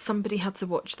God! But somebody had to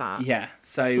watch that. Yeah,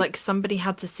 so... Like somebody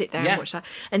had to sit there Yeah. and watch that.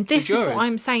 And this is what jurors.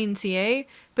 I'm saying to you.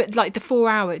 But like the 4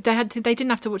 hour, they didn't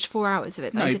have to watch 4 hours of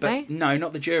it, though, did they? No,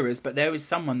 not the jurors, but there was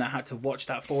someone that had to watch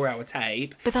that 4 hour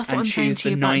tape But that's what and I'm saying choose to the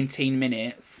you about- 19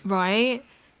 minutes. Right.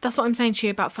 That's what I'm saying to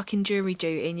you about fucking jury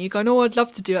duty. And you're going, oh, I'd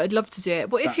love to do it. I'd love to do it.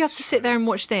 But if you have That's to sit there and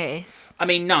watch this, I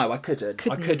mean, no, I couldn't.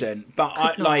 I couldn't.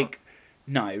 But Could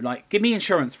not. give me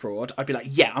insurance fraud. I'd be like,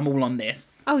 yeah, I'm all on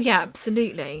this. oh yeah,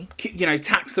 absolutely. You know,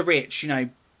 tax the rich. You know,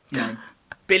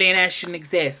 billionaires shouldn't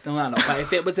exist and all that lot. But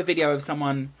if it was a video of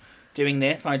someone doing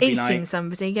this, I'd be Eating like,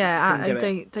 somebody, yeah. I couldn't do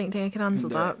it. don't think I can handle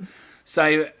that.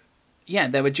 So, yeah,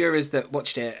 there were jurors that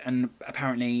watched it, and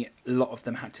apparently a lot of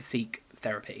them had to seek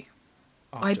therapy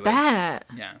I afterwards. bet.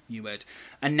 Yeah, you would.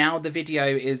 And now the video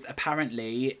is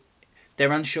apparently,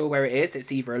 they're unsure where it is.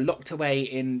 It's either locked away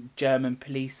in German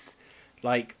police,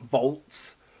 like,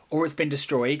 vaults, or it's been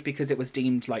destroyed because it was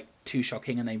deemed, like, too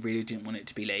shocking and they really didn't want it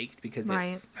to be leaked because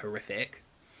it's horrific.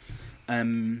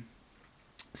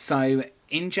 So,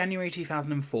 in January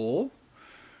 2004,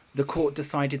 the court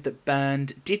decided that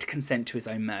Bernd did consent to his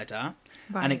own murder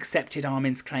and accepted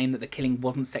Armin's claim that the killing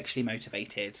wasn't sexually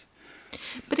motivated.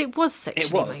 But it was sexually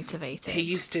It was. motivated. He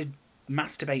used to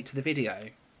masturbate to the video.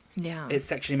 Yeah. It's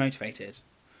sexually motivated.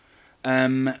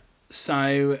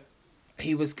 So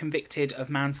he was convicted of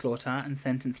manslaughter and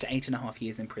sentenced to 8.5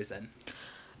 years in prison.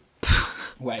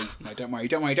 Wait, no, don't worry.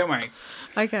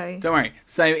 Okay. Don't worry.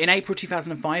 So in April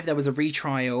 2005, there was a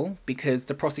retrial because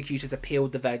the prosecutors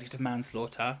appealed the verdict of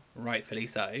manslaughter, rightfully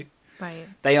so. Right.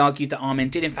 They argued that Armin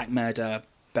did in fact murder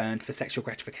Bernd for sexual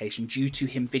gratification due to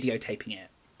him videotaping it.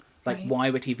 Like, Right. why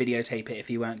would he videotape it if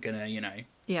he weren't going to,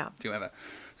 Yeah. do whatever?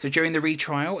 So during the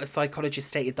retrial, a psychologist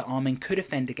stated that Armin could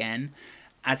offend again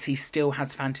as he still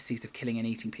has fantasies of killing and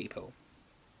eating people.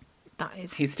 That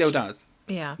is. He still does.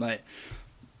 Yeah. Like,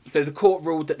 So the court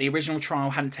ruled that the original trial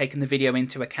hadn't taken the video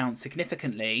into account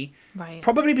significantly. Right.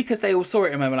 Probably because they all saw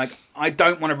it and were like, I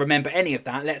don't want to remember any of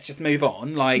that. Let's just move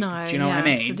on. Like, No, do you know what I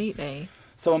mean? Absolutely.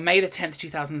 So on May the 10th,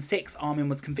 2006, Armin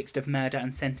was convicted of murder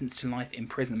and sentenced to life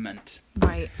imprisonment.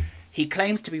 Right. He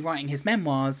claims to be writing his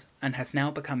memoirs and has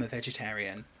now become a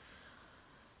vegetarian.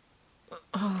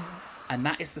 Oh. And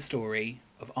that is the story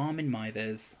of Armin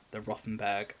Meiwes, the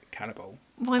Rotenburg Cannibal.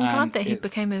 Well, I'm glad that he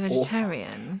became a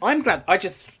vegetarian. Awful. I'm glad. I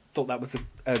just thought that was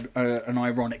an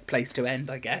ironic place to end,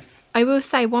 I guess. I will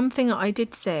say one thing that I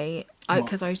did see,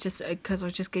 because I was just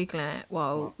googling it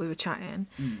while we were chatting,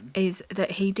 is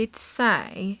that he did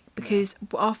say, because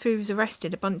after he was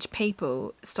arrested, a bunch of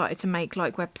people started to make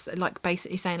like websites, like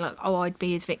basically saying like, oh, I'd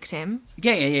be his victim.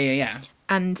 Yeah.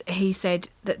 And he said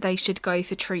that they should go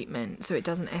for treatment so it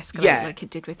doesn't escalate like it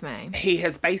did with me. He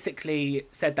has basically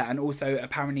said that, and also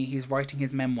apparently he's writing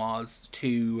his memoirs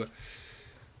to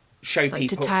show like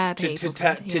people, to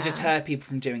deter people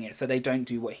from doing it, so they don't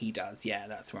do what he does. Yeah,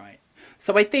 that's right.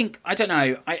 So I think, I don't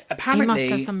know, apparently... He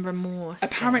must have some remorse.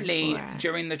 Apparently,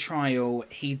 during the trial,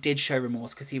 he did show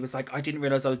remorse, because he was like, I didn't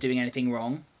realise I was doing anything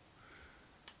wrong.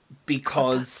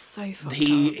 Because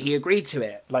he agreed to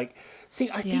it. Like, see,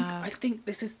 I think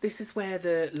this is where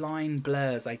the line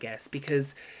blurs, I guess,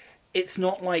 because it's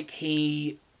not like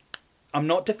I'm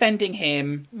not defending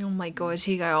him. Oh my god,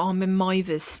 he go Armin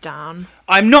Meiwes stan.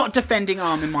 I'm not defending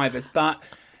Armin Meiwes, but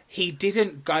he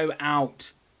didn't go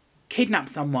out, kidnap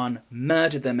someone,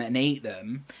 murder them and eat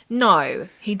them. No,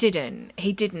 he didn't.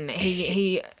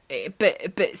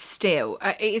 But still,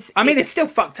 it's still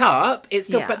fucked up. It's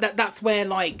still, but that's where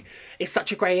like it's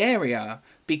such a grey area,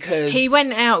 because he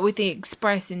went out with the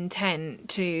express intent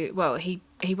to. Well, he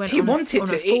went on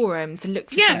a forum to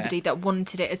look for somebody that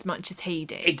wanted it as much as he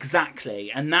did.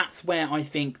 Exactly, and that's where I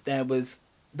think there was.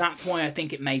 That's why I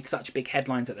think it made such big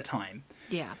headlines at the time.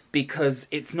 Yeah, because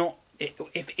it's not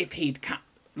if he'd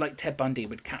like Ted Bundy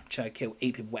would capture, kill,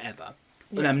 eat people, whatever.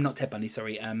 Yeah. Not Ted Bundy.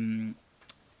 Sorry.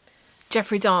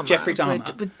 Jeffrey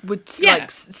Dahmer would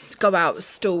go out,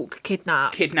 stalk,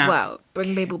 kidnap, well,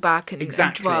 bring people back and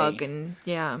drug and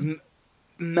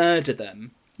murder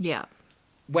them. Yeah.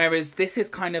 Whereas this is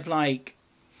kind of like,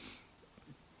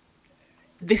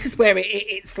 this is where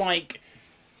it's like,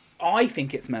 I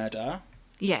think it's murder.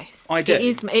 Yes, I do. It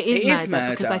is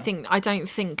murder because I don't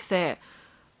think that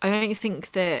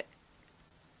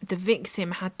the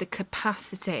victim had the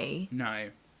capacity. No.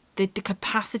 The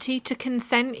capacity to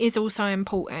consent is also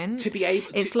important. To be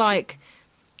able to... It's like,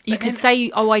 you could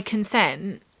say, oh, I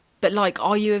consent, but like,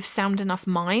 are you of sound enough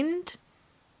mind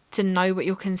to know what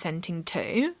you're consenting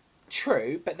to?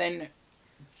 True, but then,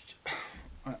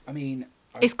 I mean...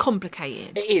 It's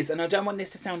complicated. It is, and I don't want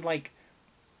this to sound like,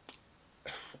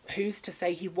 who's to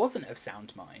say he wasn't of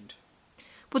sound mind?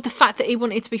 Well, the fact that he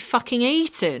wanted to be fucking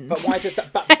eaten. But why does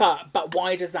that? But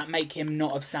why does that make him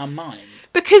not of sound mind?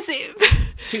 Because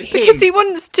he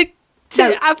wants to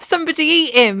have somebody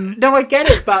eat him. No, I get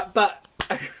it, but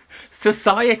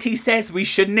society says we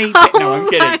shouldn't eat it. No,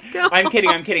 I'm kidding.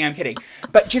 I'm kidding.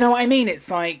 But do you know what I mean? It's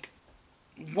like,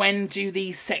 when do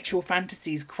these sexual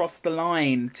fantasies cross the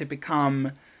line to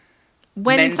become?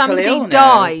 When somebody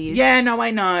dies. Yeah, no,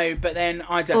 I know, but then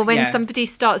I don't. Or when somebody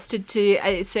starts to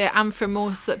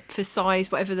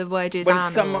anthropomorphise, whatever the word is, when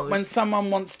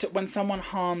someone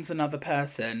harms another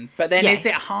person, but then is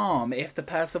it harm if the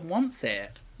person wants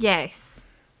it? Yes.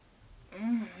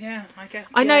 Yeah, I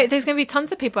guess. I know there's going to be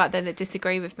tons of people out there that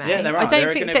disagree with me. Yeah, there are. I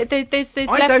don't think there's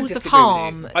levels of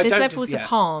harm. There's levels of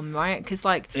harm, right? Because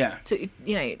like,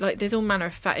 like there's all manner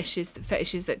of fetishes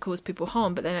that cause people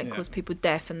harm, but they don't cause people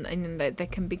death, and they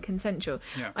can be consensual.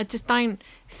 Yeah. I just don't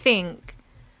think.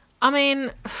 I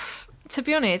mean, to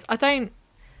be honest, I don't.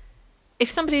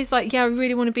 If somebody's like, yeah, I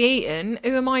really want to be eaten,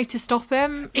 who am I to stop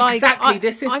him? Like, exactly.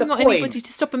 This is the point. I'm not anybody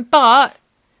to stop him, but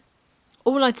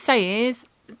all I'd say is,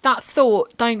 that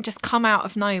thought don't just come out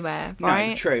of nowhere, right?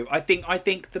 No, true. I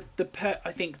think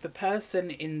the person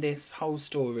in this whole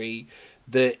story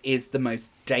that is the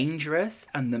most dangerous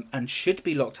and should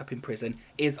be locked up in prison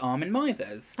is Armin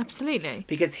Meiwes. Absolutely.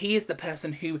 Because he is the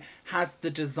person who has the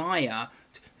desire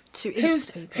to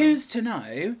eat people. Who's to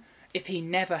know, if he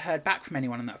never heard back from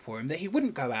anyone on that forum, that he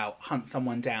wouldn't go out, hunt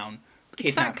someone down,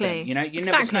 kidnap them. You know, you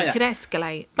never know that. It could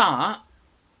escalate. But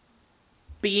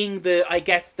being the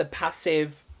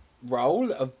passive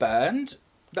role of burned,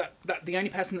 that the only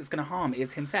person that's going to harm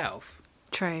is himself.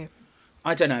 True.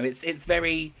 I don't know. It's a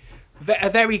very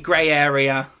grey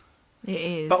area. It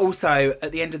is. But also,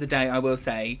 at the end of the day, I will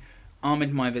say,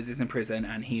 Armin Meiwes is in prison,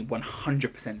 and he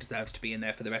 100% deserves to be in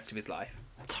there for the rest of his life.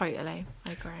 Totally,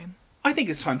 I agree. I think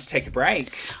it's time to take a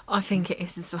break. I think it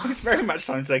is as well. It's very much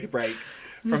time to take a break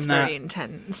from that. Very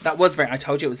intense. That was very. I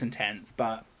told you it was intense,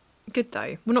 but good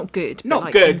though. Well, not good. Not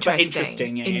but good, but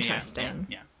interesting. Yeah, interesting.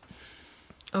 Yeah.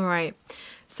 All right.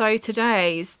 So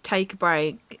today's take a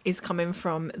break is coming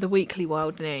from the Weekly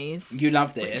World News. You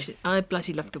love this. I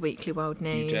bloody love the Weekly World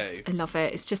News. You do. I love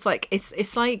it. It's just like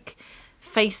it's like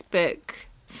Facebook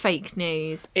fake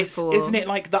news. Before. Isn't it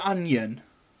like The Onion?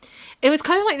 It was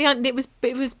kind of like it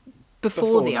was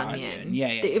before the Onion. Yeah.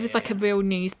 It was like a real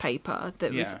newspaper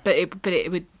that was, but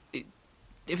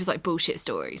it was like bullshit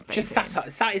stories. Basically. Just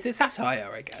satire. Is it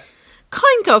satire? I guess.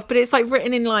 Kind of, but it's like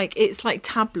written in like it's like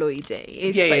tabloidy.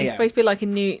 It's supposed to be like a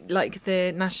new, like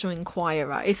the National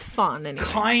Enquirer. It's fun anyway.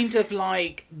 Kind of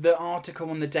like the article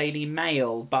on the Daily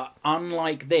Mail, but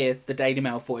unlike this, the Daily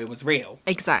Mail thought it was real.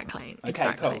 Exactly.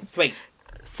 Okay, cool, sweet.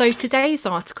 So today's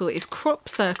article is crop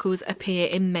circles appear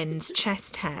in men's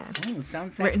chest hair. Oh,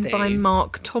 sounds sexy. Written by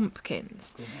Mark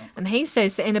Tompkins. And he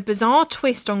says that in a bizarre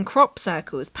twist on crop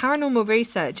circles, paranormal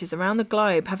researchers around the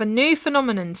globe have a new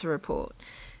phenomenon to report.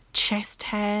 Chest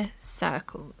hair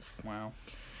circles. Wow.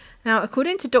 Now,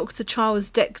 according to Dr. Charles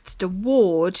Dexter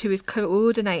Ward, who is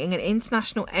coordinating an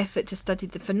international effort to study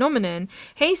the phenomenon,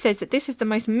 he says that this is the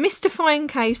most mystifying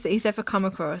case that he's ever come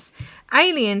across.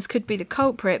 Aliens could be the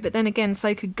culprit, but then again,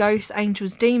 so could ghosts,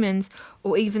 angels, demons,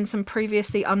 or even some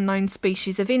previously unknown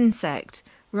species of insect.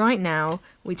 Right now,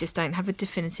 we just don't have a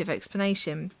definitive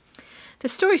explanation. The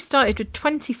story started with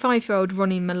 25-year-old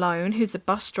Ronnie Malone, who's a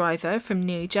bus driver from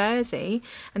New Jersey,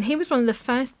 and he was one of the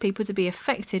first people to be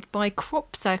affected by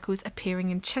crop circles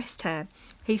appearing in chest hair.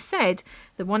 He said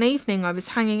that one evening I was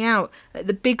hanging out at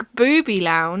the Big Booby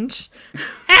Lounge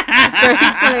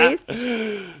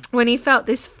when he felt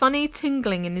this funny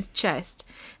tingling in his chest.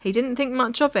 He didn't think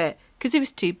much of it because he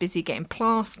was too busy getting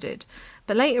plastered.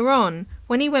 But later on,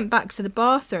 when he went back to the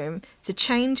bathroom to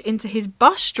change into his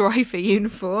bus driver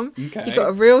uniform, he got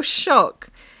a real shock.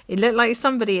 It looked like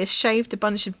somebody had shaved a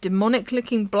bunch of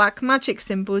demonic-looking black magic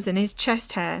symbols in his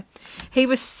chest hair. He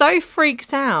was so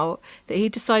freaked out that he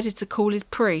decided to call his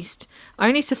priest,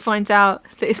 only to find out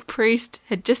that his priest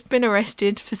had just been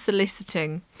arrested for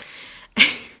soliciting.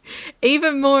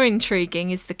 Even more intriguing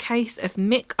is the case of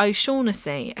Mick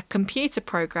O'Shaughnessy, a computer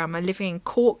programmer living in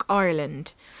Cork,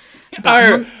 Ireland.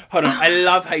 Hold on. I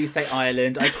love how you say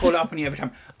Ireland. I call it up on you every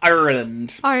time.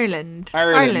 Ireland.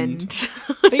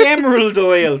 The Emerald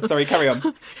Oil. Sorry, carry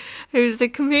on. Who's a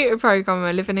computer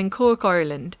programmer living in Cork,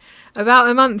 Ireland. About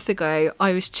a month ago,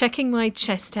 I was checking my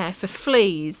chest hair for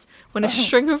fleas when a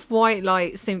string of white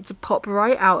light seemed to pop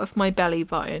right out of my belly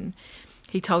button,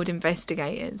 he told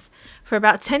investigators. For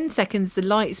about 10 seconds, the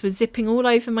lights were zipping all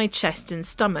over my chest and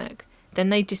stomach. Then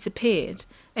they disappeared.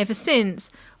 Ever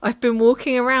since, I've been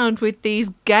walking around with these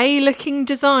gay-looking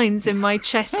designs in my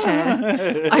chest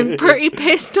hair. I'm pretty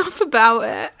pissed off about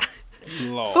it.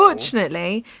 Lol.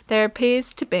 Fortunately, there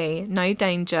appears to be no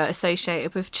danger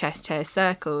associated with chest hair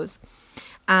circles.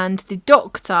 And the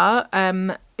doctor,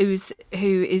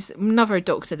 who is another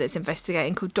doctor that's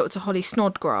investigating, called Dr. Holly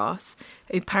Snodgrass,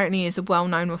 who apparently is a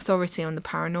well-known authority on the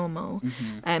paranormal,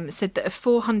 said that of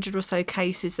 400 or so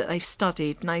cases that they've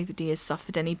studied, nobody has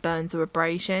suffered any burns or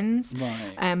abrasions.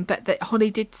 Right. But that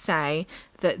Holly did say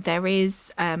that there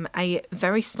is a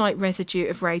very slight residue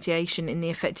of radiation in the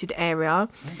affected area,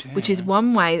 which is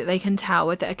one way that they can tell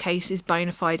whether a case is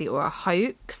bona fide or a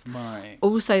hoax. Right.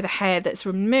 Also, the hair that's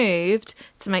removed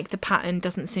to make the pattern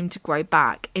doesn't seem to grow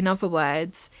back. In other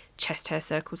words, chest hair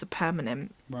circles are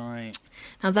permanent. Right.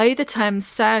 Now, though the term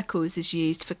circles is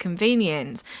used for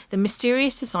convenience, the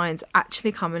mysterious designs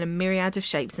actually come in a myriad of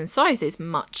shapes and sizes,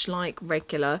 much like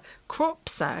regular crop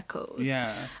circles.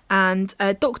 Yeah. And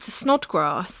Dr.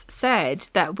 Snodgrass said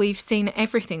that we've seen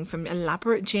everything from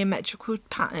elaborate geometrical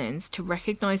patterns to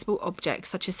recognisable objects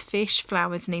such as fish,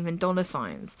 flowers, and even dollar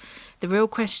signs. The real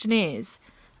question is,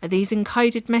 are these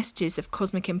encoded messages of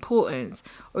cosmic importance,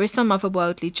 or is some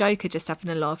otherworldly joker just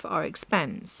having a laugh at our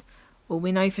expense? All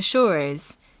we know for sure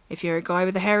is, if you're a guy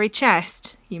with a hairy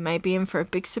chest, you may be in for a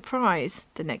big surprise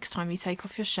the next time you take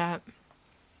off your shirt.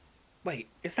 Wait,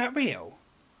 is that real?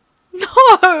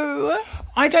 No!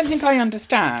 I don't think I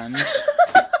understand.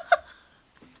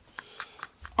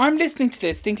 I'm listening to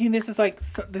this thinking this is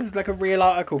like a real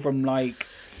article from like...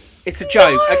 It's a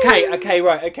joke. No. Okay,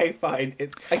 right. Okay, fine.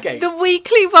 It's okay. The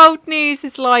Weekly World News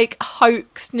is like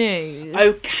hoax news.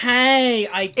 Okay,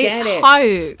 I get it. It's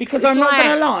hoax. Because I'm not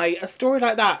going to lie, a story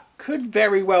like that could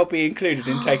very well be included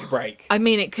in Take a Break. I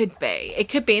mean, it could be,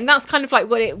 and that's kind of like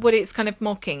what it's kind of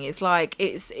mocking is like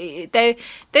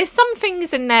there's some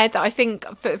things in there that I think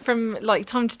from like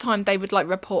time to time they would like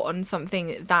report on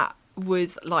something that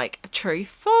was like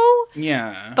truthful.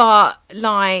 Yeah. But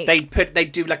like they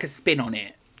do like a spin on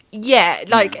it. Yeah,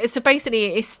 like so basically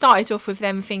it started off with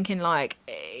them thinking like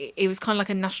it was kind of like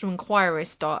a National Enquirer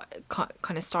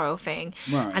kind of style thing.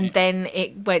 Right. And then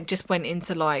it went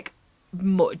into like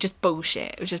just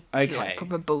bullshit. It was just like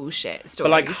proper bullshit story.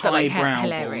 But like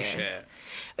highbrow bullshit.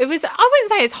 It was, I wouldn't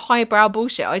say it's highbrow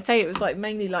bullshit. I'd say it was like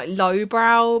mainly like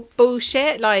lowbrow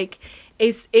bullshit. Like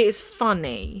it's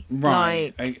funny.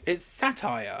 Right. Like, it's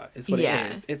satire is what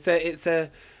it is. It's a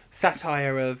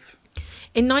satire of...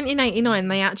 In 1989,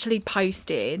 they actually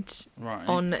posted right.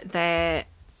 on their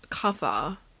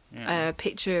cover a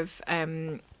picture of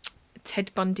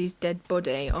Ted Bundy's dead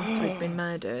body after he'd been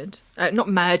murdered. Not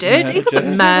murdered. He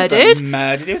wasn't murdered.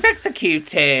 He was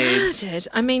executed. Murdered.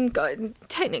 I mean, God,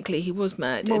 technically he was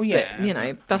murdered. Well, yeah. But, you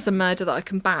know, that's a murder that I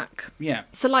can back. Yeah.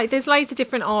 So, like, there's loads of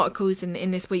different articles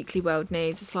in this Weekly World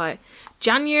News. It's like,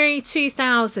 January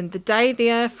 2000, the day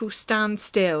the earth will stand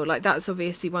still. Like, that's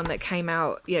obviously one that came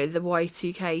out, you know, the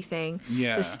Y2K thing.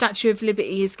 Yeah. The Statue of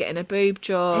Liberty is getting a boob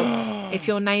job. If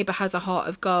your neighbour has a heart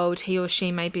of gold, he or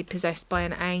she may be possessed by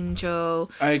an angel.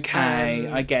 Okay,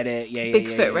 I get it. Yeah,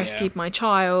 Bigfoot rescued my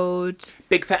child.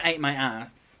 Bigfoot ate my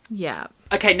ass. Yeah.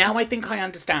 Okay, now I think I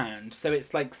understand. So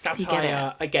it's like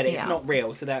satire. I get it. It's not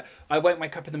real. So that I won't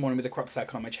wake up in the morning with a crop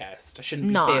circle on my chest. I shouldn't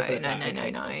be fearful of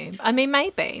that. No. I mean,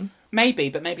 maybe. Maybe,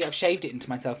 but maybe I've shaved it into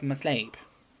myself in my sleep.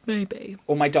 Maybe.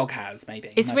 Or my dog has,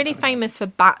 maybe. It's really famous for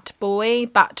Bat Boy.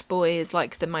 Bat Boy is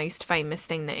like the most famous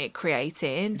thing that it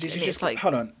created. Did you just like...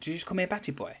 Hold on. Did you just call me a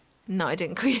batty boy? No, I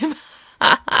didn't call you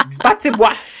Batty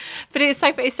boy! But it's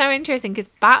so interesting because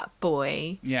Bat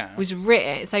Boy was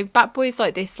written... So Bat Boy is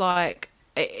like this, like...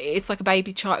 It's like a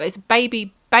baby child. It's a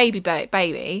baby. A baby,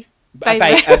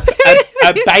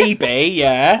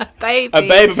 yeah.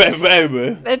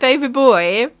 A baby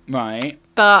boy. Right.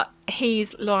 But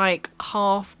he's like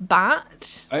half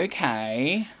bat.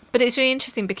 Okay. But it's really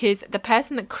interesting because the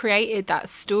person that created that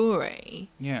story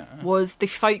was the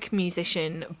folk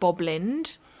musician Bob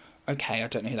Lind. Okay, I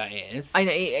don't know who that is. I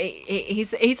know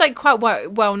he's like quite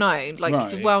well known, like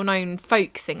he's a well known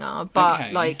folk singer,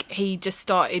 but like he just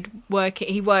started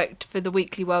working. He worked for the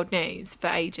Weekly World News for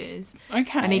ages.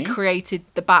 Okay, and he created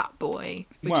the Bat Boy,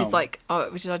 which is like,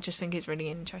 which I just think is really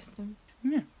interesting.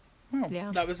 Yeah, well,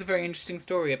 that was a very interesting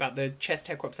story about the chest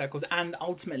hair crop circles and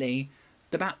ultimately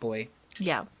the Bat Boy.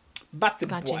 Yeah, Batty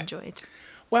glad boy. you enjoyed.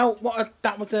 Well,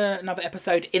 that was another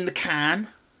episode in the can.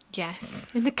 Yes,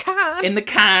 in the can. In the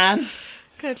can.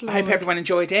 Good Lord. I hope everyone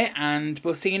enjoyed it, and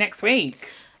we'll see you next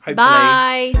week. Hopefully.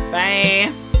 Bye.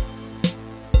 Bye.